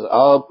somebody says,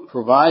 I'll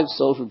provide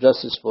social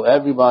justice for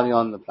everybody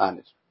on the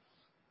planet,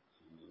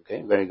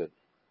 okay, very good.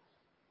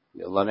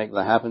 Will Allah make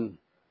that happen?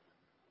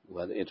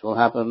 Whether it will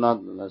happen or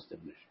not, that's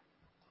different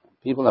issue.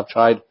 People have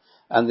tried,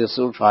 and they're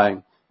still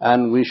trying,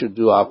 and we should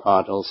do our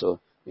part also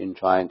in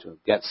trying to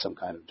get some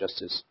kind of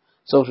justice,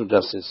 social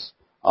justice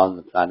on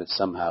the planet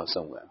somehow,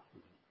 somewhere.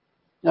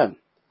 Yeah.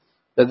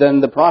 But then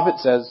the Prophet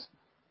says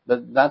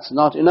that that's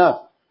not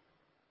enough.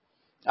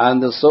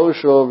 And the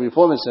social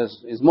reformist says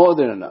it's more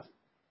than enough.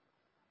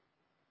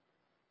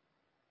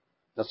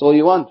 That's all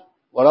you want.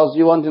 What else do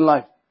you want in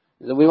life?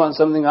 He said, we want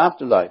something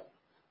after life,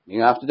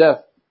 meaning after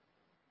death.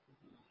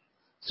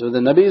 So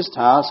the Nabi's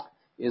task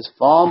is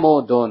far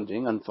more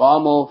daunting and far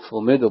more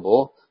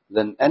formidable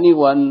than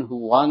anyone who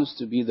wants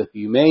to be the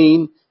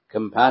humane,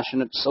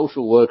 compassionate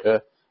social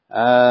worker,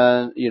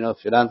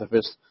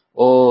 philanthropist,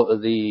 or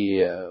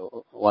the,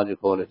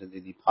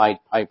 the Pied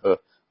Piper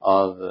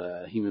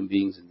of human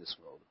beings in this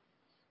world.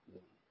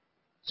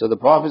 So the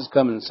prophets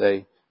come and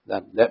say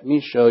that let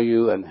me show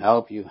you and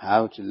help you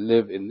how to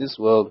live in this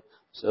world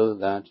so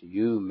that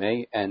you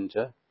may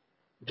enter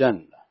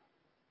Jannah.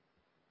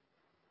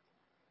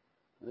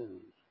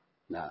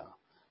 Now,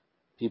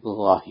 people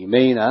who are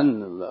humane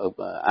and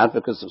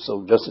advocates of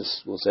social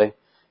justice will say,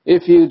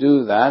 if you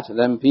do that,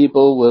 then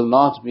people will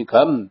not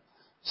become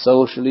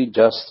socially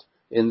just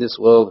in this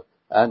world,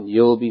 and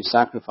you'll be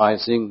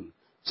sacrificing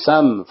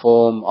some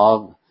form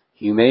of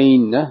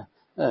humane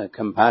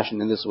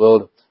compassion in this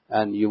world,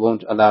 and you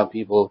won't allow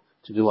people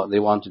to do what they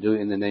want to do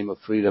in the name of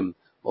freedom,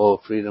 or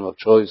freedom of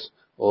choice,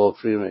 or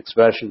freedom of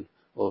expression,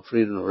 or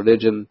freedom of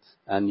religion,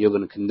 and you're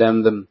going to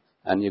condemn them,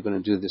 and you're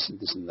going to do this and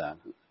this and that.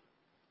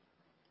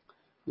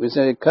 We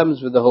say it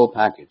comes with the whole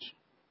package.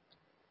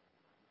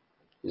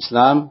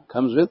 Islam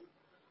comes with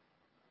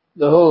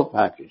the whole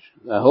package.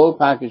 The whole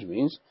package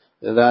means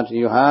that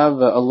you have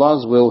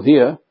Allah's will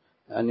here,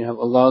 and you have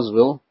Allah's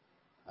will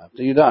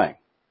after you die.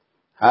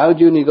 How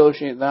do you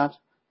negotiate that?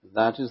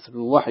 That is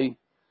through wahi.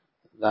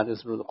 That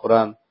is through the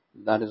Quran.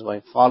 That is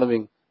by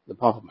following the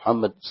Prophet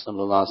Muhammad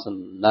sallallahu alaihi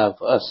wasallam now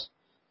for us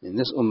in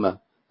this ummah.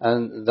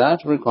 And that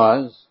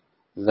requires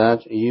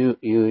that you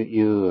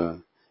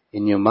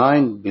in your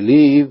mind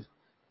believe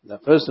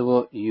that first of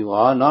all, you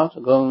are not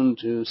going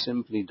to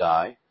simply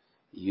die.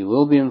 You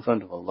will be in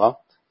front of Allah.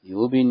 You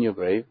will be in your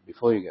grave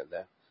before you get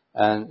there.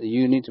 And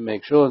you need to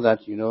make sure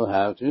that you know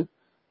how to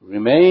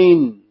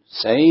remain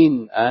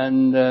sane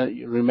and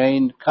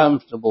remain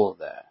comfortable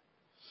there.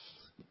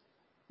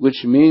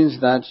 Which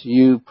means that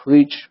you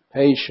preach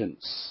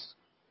patience.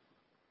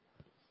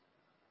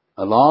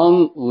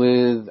 Along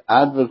with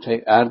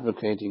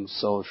advocating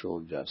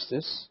social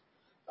justice,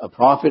 a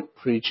prophet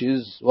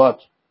preaches what?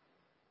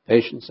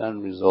 Patience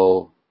and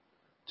resolve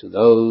to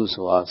those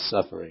who are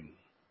suffering.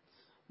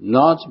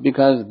 Not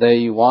because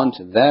they want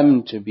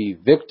them to be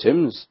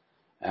victims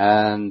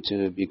and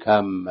to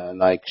become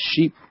like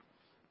sheep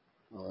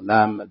or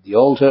lamb at the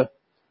altar,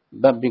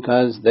 but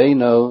because they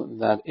know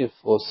that if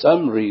for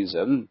some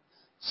reason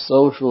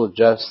social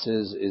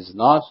justice is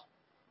not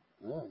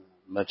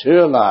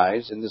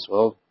materialized in this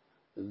world,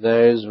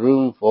 there is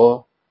room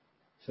for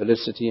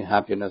felicity,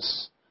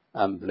 happiness,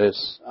 and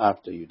bliss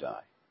after you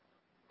die.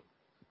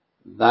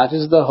 That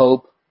is the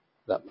hope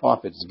that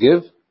prophets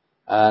give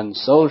and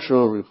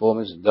social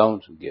reformers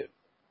don't give.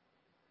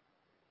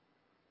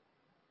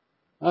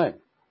 Right.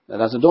 Now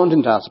that's a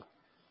daunting task.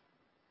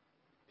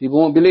 People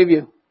won't believe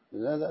you.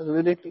 That's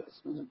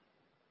ridiculous.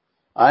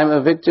 I'm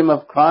a victim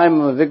of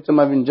crime, I'm a victim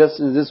of injustice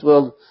in this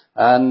world,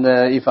 and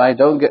if I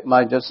don't get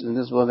my justice in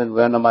this world, then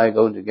when am I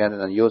going to get it?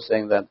 And you're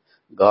saying that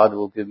God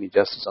will give me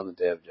justice on the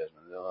day of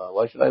judgment.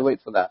 Why should I wait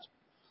for that?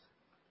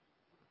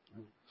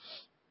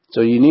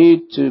 So you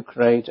need to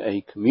create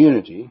a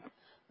community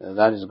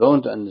that is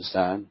going to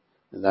understand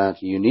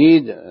that you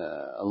need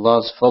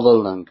Allah's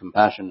fadl and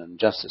compassion and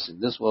justice in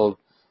this world,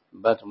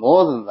 but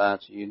more than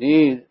that, you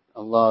need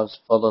Allah's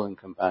fadl and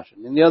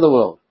compassion in the other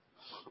world.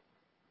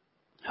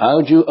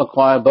 How do you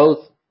acquire both?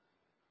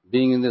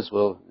 Being in this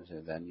world,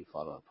 then you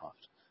follow a prophet.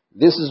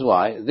 This is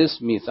why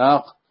this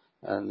mithaq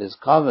And this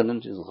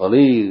covenant is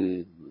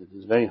ghalid, it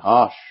is very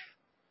harsh,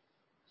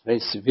 it's very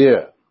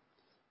severe.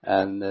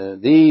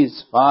 And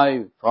these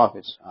 5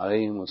 prophets,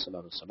 alayhimu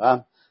salatu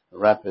wasalam,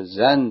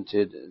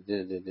 represented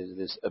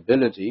this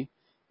ability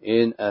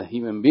in a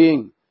human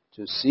being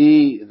to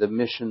see the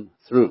mission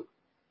through.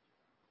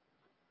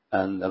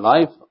 And the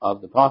life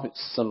of the Prophet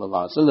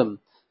sallallahu alaihi wasallam,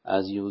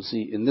 as you will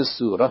see in this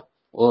surah,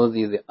 all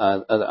the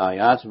other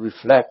ayat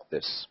reflect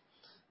this.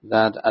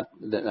 That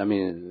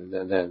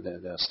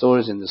there are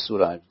stories in the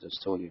surah. I've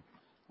just told you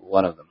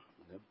one of them,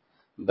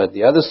 but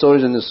the other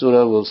stories in the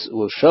surah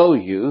will show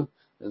you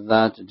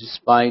that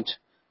despite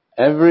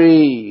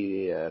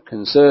every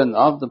concern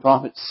of the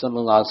Prophet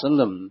sallallahu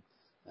alaihi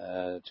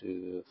wasallam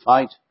to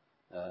fight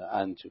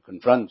and to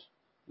confront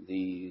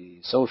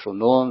the social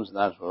norms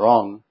that were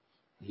wrong,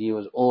 he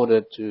was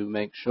ordered to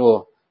make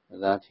sure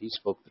that he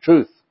spoke the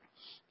truth,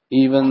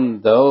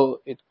 even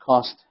though it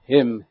cost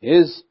him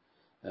his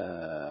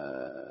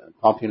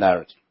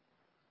popularity.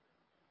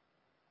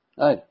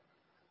 Right.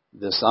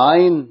 The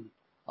sign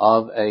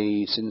of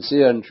a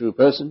sincere and true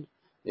person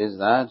is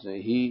that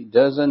he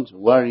doesn't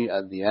worry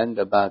at the end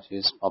about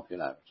his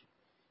popularity.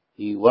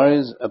 He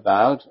worries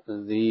about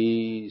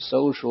the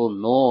social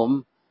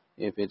norm,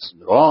 if it's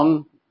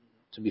wrong,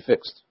 to be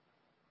fixed.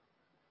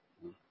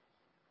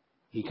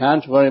 He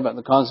can't worry about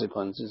the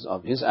consequences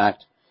of his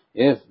act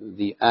if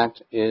the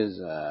act is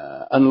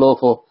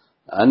unlawful,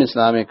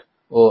 un-Islamic,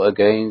 or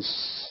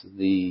against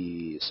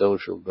the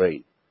social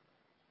grain.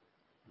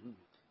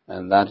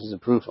 And that is a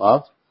proof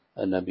of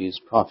a Nabi's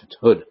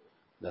prophethood,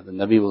 that the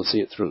Nabi will see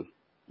it through.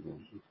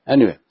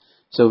 Anyway,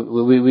 so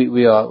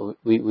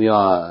we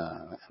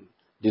are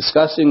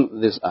discussing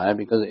this ayah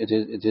because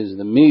it is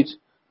the meat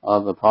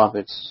of a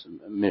prophet's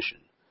mission.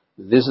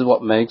 This is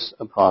what makes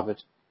a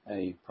prophet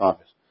a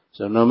prophet.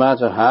 So no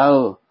matter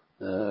how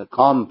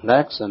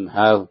complex and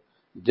how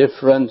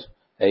different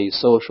a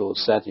social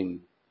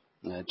setting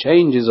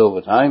changes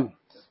over time,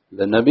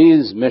 the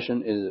Nabi's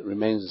mission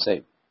remains the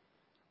same.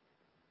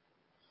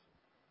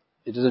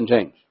 It doesn't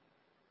change.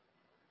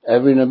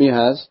 Every Nabi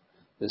has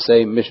the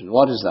same mission.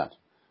 What is that?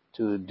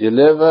 To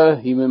deliver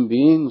human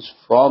beings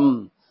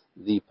from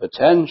the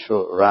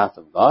potential wrath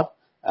of God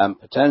and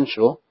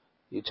potential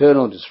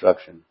eternal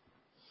destruction.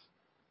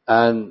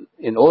 And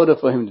in order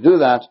for him to do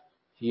that,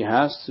 he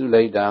has to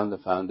lay down the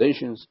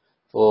foundations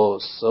for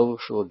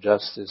social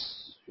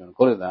justice, if you want to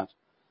call it that.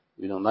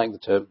 We don't like the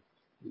term,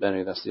 but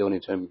anyway, that's the only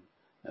term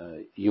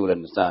you will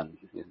understand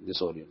in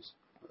this audience.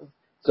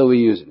 So we're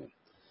using it.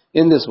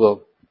 In this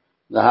world,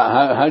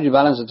 how do you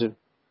balance the two?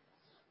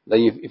 That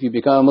if you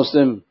become a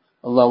Muslim,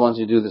 Allah wants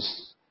you to do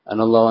this, and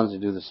Allah wants you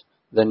to do this,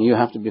 then you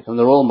have to become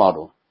the role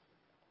model.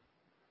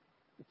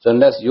 So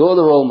unless you're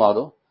the role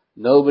model,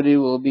 nobody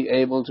will be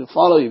able to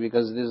follow you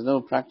because there's no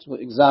practical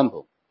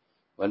example.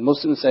 When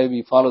Muslims say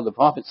we follow the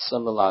Prophet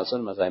sallallahu alaihi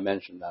wasallam, as I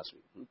mentioned last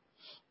week,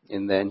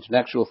 in their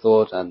intellectual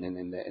thought and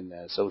in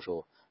their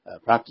social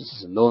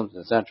practices and norms,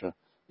 etc.,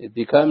 it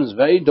becomes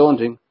very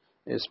daunting,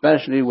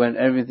 especially when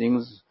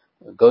everything's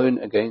going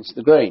against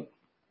the grain.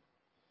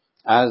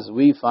 As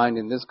we find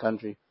in this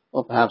country,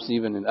 or perhaps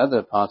even in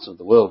other parts of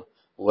the world,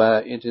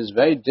 where it is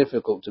very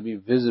difficult to be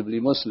visibly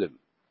Muslim.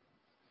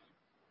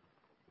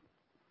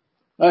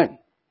 Right?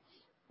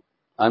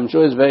 I'm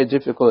sure it's very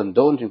difficult and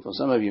daunting for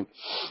some of you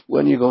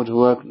when you go to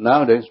work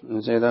nowadays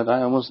and say that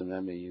I am Muslim. I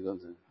mean,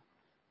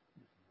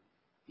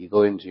 you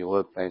go into your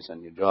workplace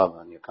and your job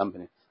and your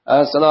company.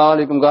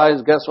 Assalamu alaikum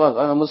guys, guess what?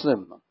 I'm a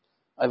Muslim.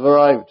 I've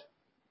arrived.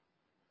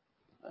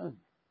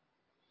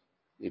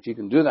 If you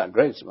can do that,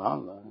 great,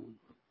 subhanAllah.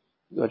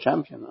 You're a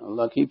champion.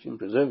 Allah keep you and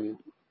preserve you.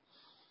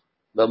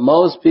 But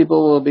most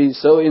people will be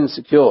so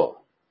insecure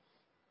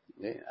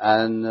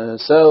and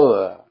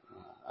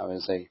I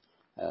would say,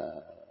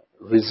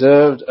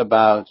 reserved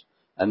about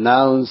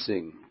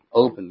announcing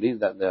openly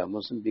that they are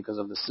Muslim because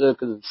of the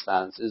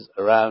circumstances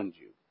around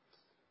you.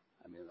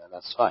 I mean,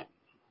 that's fine.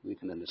 We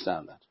can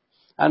understand that.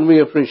 And we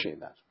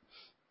appreciate that.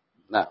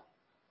 Now,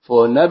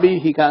 for a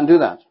Nabi, he can't do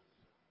that.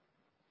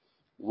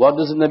 What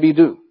does a Nabi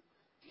do?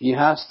 He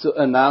has to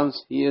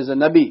announce he is a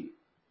Nabi,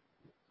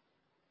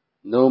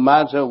 no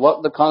matter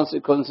what the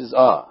consequences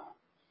are.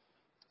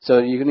 So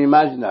you can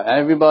imagine that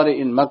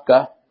everybody in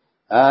Makkah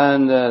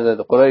and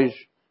the Quraysh,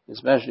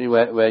 especially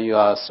where you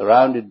are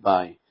surrounded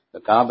by, the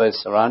Kaaba is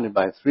surrounded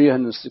by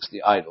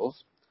 360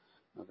 idols,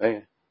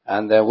 okay,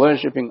 and they're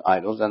worshipping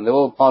idols, and they're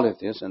all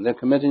polytheists, and they're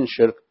committing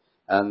shirk,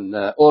 and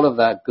all of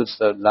that good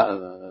stuff,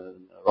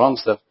 wrong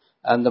stuff,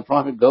 and the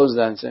Prophet goes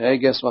there and says, hey,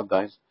 guess what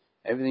guys,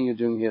 everything you're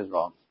doing here is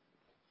wrong.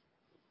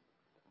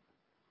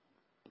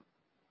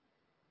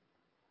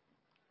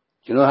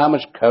 Do you know how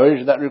much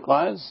courage that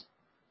requires?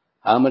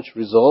 How much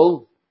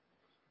resolve?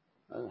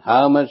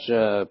 How much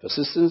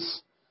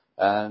persistence?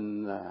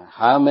 And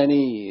how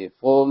many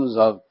forms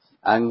of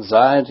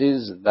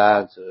anxieties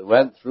that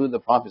went through the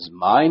Prophet's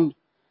mind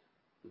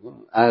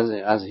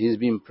as he's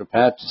been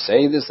prepared to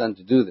say this and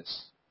to do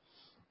this.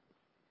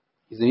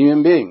 He's a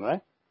human being,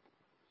 right?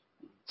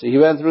 So he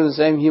went through the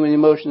same human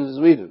emotions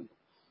as we do.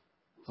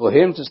 For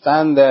him to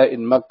stand there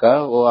in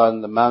Mecca or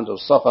on the Mount of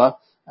Safa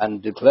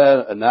and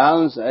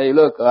announce, hey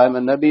look, I'm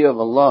a Nabi of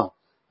Allah,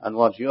 and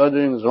what you're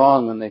doing is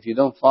wrong, and if you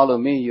don't follow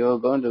me, you're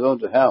going to go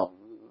to hell.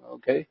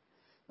 Okay?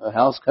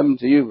 Hell's coming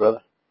to you,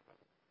 brother.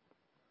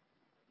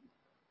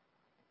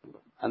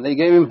 And they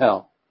gave him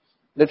hell.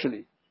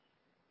 Literally.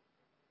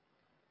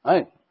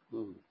 Right?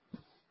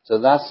 So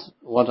that's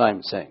what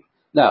I'm saying.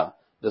 Now,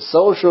 the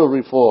social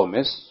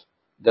reformist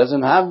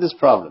doesn't have this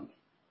problem.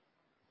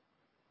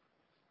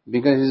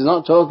 Because he's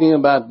not talking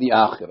about the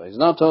akhirah. He's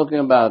not talking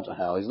about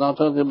hell. He's not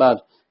talking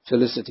about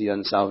felicity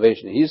and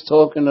salvation. He's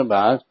talking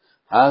about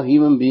how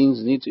human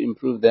beings need to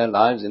improve their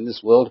lives in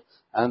this world,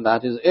 and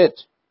that is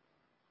it.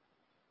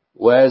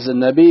 Whereas the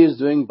Nabi is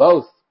doing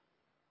both.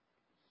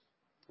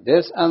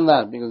 This and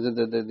that, because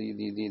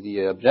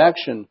the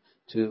objection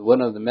to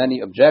one of the many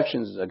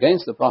objections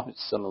against the Prophet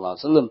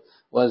ﷺ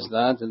was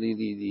that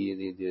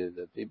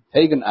the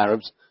pagan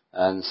Arabs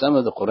and some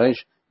of the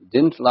Quraysh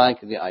didn't like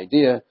the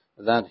idea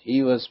that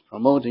he was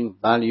promoting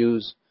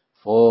values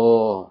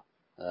for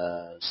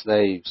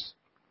slaves,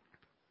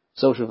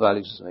 social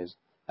values for slaves,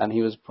 and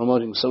he was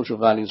promoting social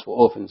values for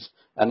orphans,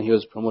 and he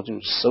was promoting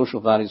social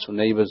values for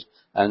neighbors,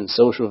 and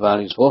social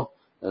values for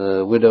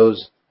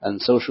widows, and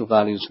social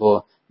values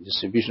for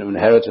distribution of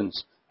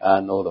inheritance,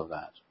 and all of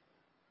that.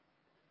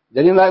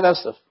 They didn't like that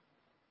stuff.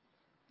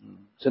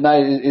 So now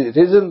it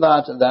isn't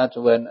that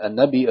when a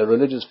Nabi, a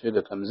religious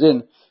figure, comes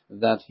in,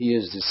 that he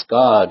is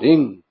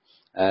discarding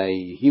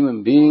a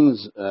human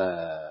being's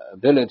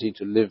ability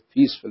to live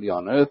peacefully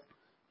on earth.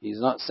 He's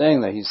not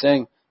saying that. He's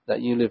saying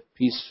that you live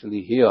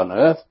peacefully here on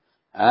earth,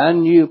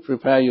 and you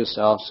prepare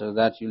yourself so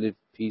that you live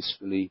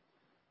peacefully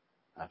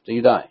after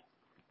you die.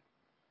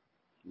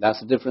 That's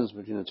the difference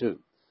between the two.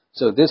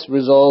 So this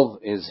resolve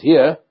is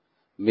here,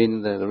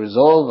 meaning the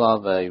resolve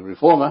of a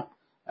reformer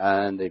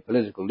and a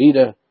political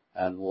leader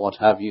and what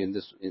have you in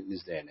this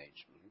day and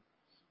age.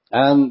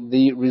 And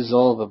the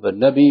resolve of a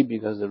Nabi,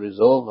 because the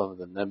resolve of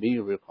the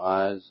Nabi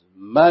requires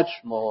much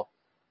more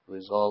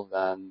resolve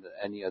than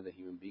any other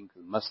human being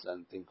must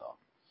and think of.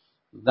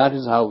 That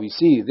is how we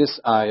see this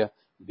ayah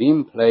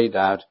being played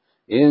out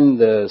in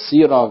the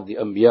Surah of the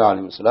Anbiyaa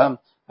alayhi salam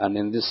and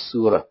in this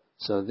surah.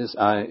 So this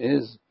ayah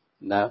is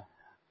now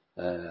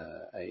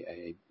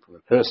a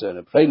precursor and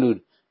a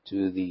prelude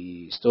to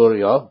the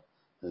story of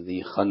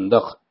the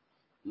Khandaq,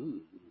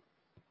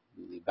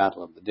 the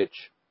battle of the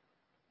ditch.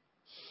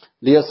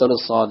 لِيَسْأَلَ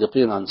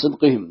الصَّادِقِينَ عَنْ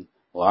صِدْقِهِمْ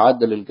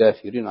وَعَدَّ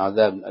لِلْكَافِرِينَ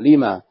عَذَابًا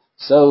أَلِيمًا,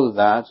 so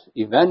that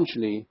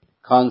eventually,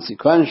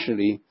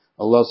 consequentially,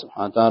 Allah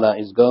subhanahu wa ta'ala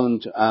is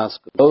going to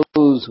ask those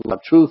who are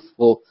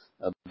truthful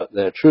about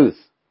their truth.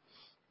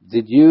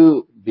 Did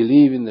you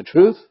believe in the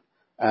truth?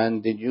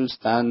 And did you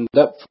stand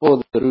up for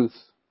the truth?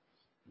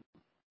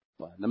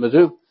 Number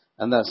two,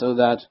 and that's so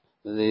that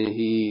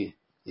he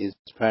is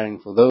preparing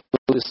for those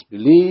who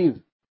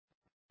disbelieve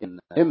in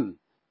him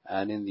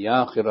and in the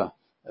akhirah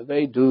a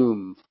very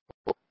doom,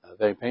 a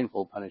very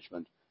painful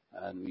punishment,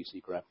 and we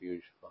seek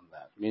refuge from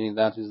that. Meaning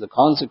that is the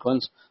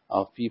consequence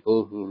of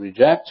people who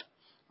reject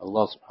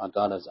Allah subhanahu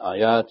wa ta'ala's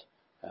ayat,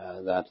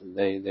 that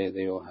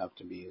they will have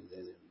to be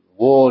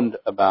warned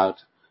about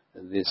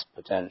this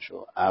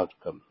potential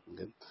outcome.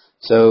 Okay?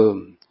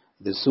 So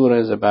the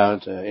surah is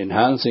about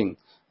enhancing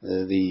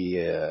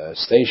the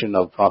station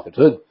of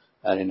prophethood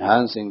and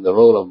enhancing the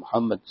role of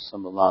Muhammad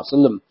sallallahu alaihi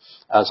wasallam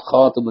as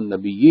Khatabun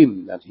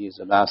Nabiyyin, that he is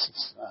the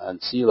last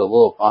and seal of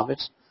all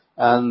prophets,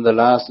 and the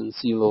last and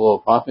seal of all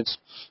prophets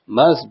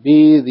must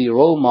be the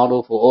role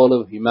model for all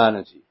of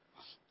humanity.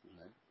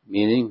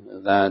 Meaning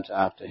that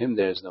after him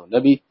there is no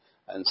Nabi,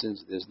 and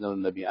since there is no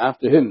Nabi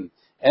after him,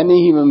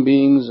 any human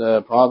being's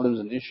problems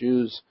and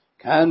issues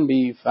can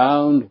be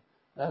found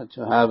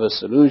to have a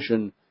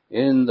solution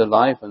in the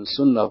life and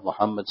sunnah of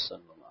Muhammad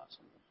sallallahu alaihi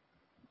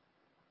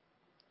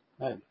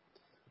wasallam. Right.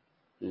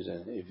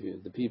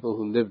 The people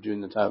who lived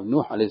during the time of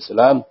Nuh alayhi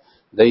salam,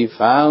 they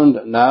found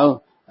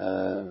now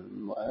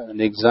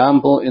an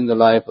example in the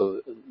life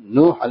of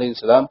Nuh alayhi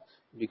salam,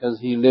 because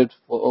he lived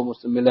for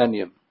almost a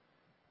millennium.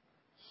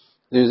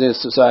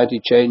 This society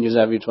changes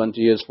every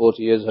 20 years,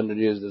 40 years, 100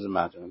 years, doesn't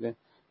matter. Okay?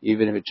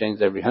 Even if it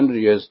changes every 100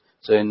 years,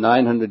 so in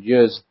 900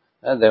 years,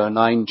 there were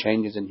 9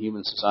 changes in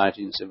human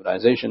society and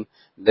civilization.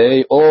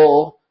 They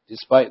all,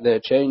 despite their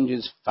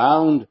changes,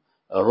 found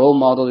a role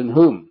model in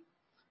whom?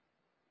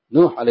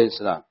 Nuh alayhi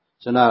salam.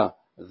 So now,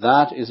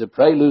 that is a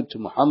prelude to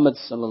Muhammad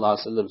sallallahu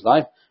alaihi wasallam's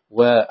life,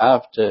 where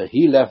after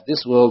he left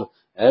this world,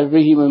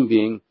 every human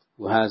being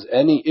who has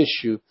any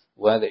issue,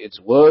 whether it's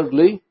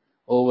worldly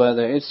or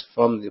whether it's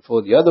for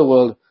the other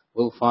world,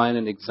 will find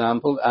an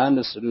example and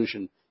a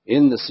solution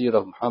in the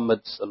seerah of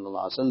Muhammad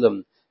sallallahu alaihi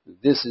wasallam.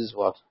 This is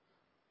what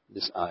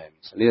this ayah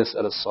means.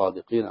 لِيَسْأَلَ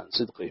الصَّادِقِينَ عَنْ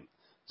صِدْقِهِمْ,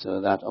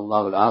 so that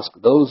Allah will ask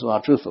those who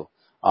are truthful,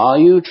 are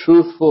you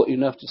truthful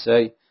enough to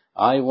say,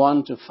 I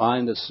want to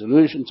find a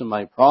solution to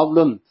my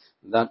problem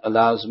that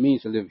allows me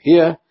to live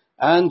here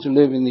and to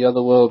live in the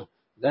other world?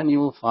 Then you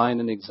will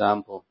find an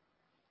example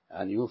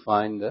and you will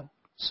find a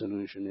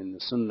solution in the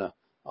sunnah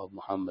of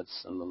Muhammad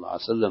sallallahu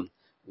alaihi wasallam,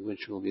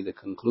 which will be the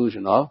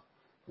conclusion of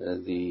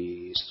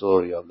the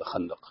story of the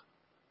Khandaq.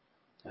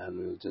 And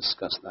we will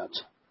discuss that.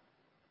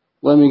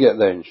 when we get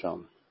there,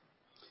 inshallah.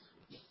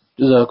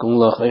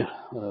 Jazakumullah khair.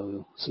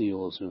 We'll see you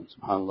all soon.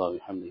 Subhanallah wa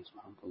bihamdihi.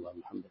 Subhanallah wa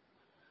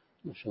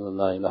bihamdihi. Ashhadu an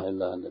la ilaha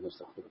illa anta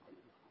astaghfiruka.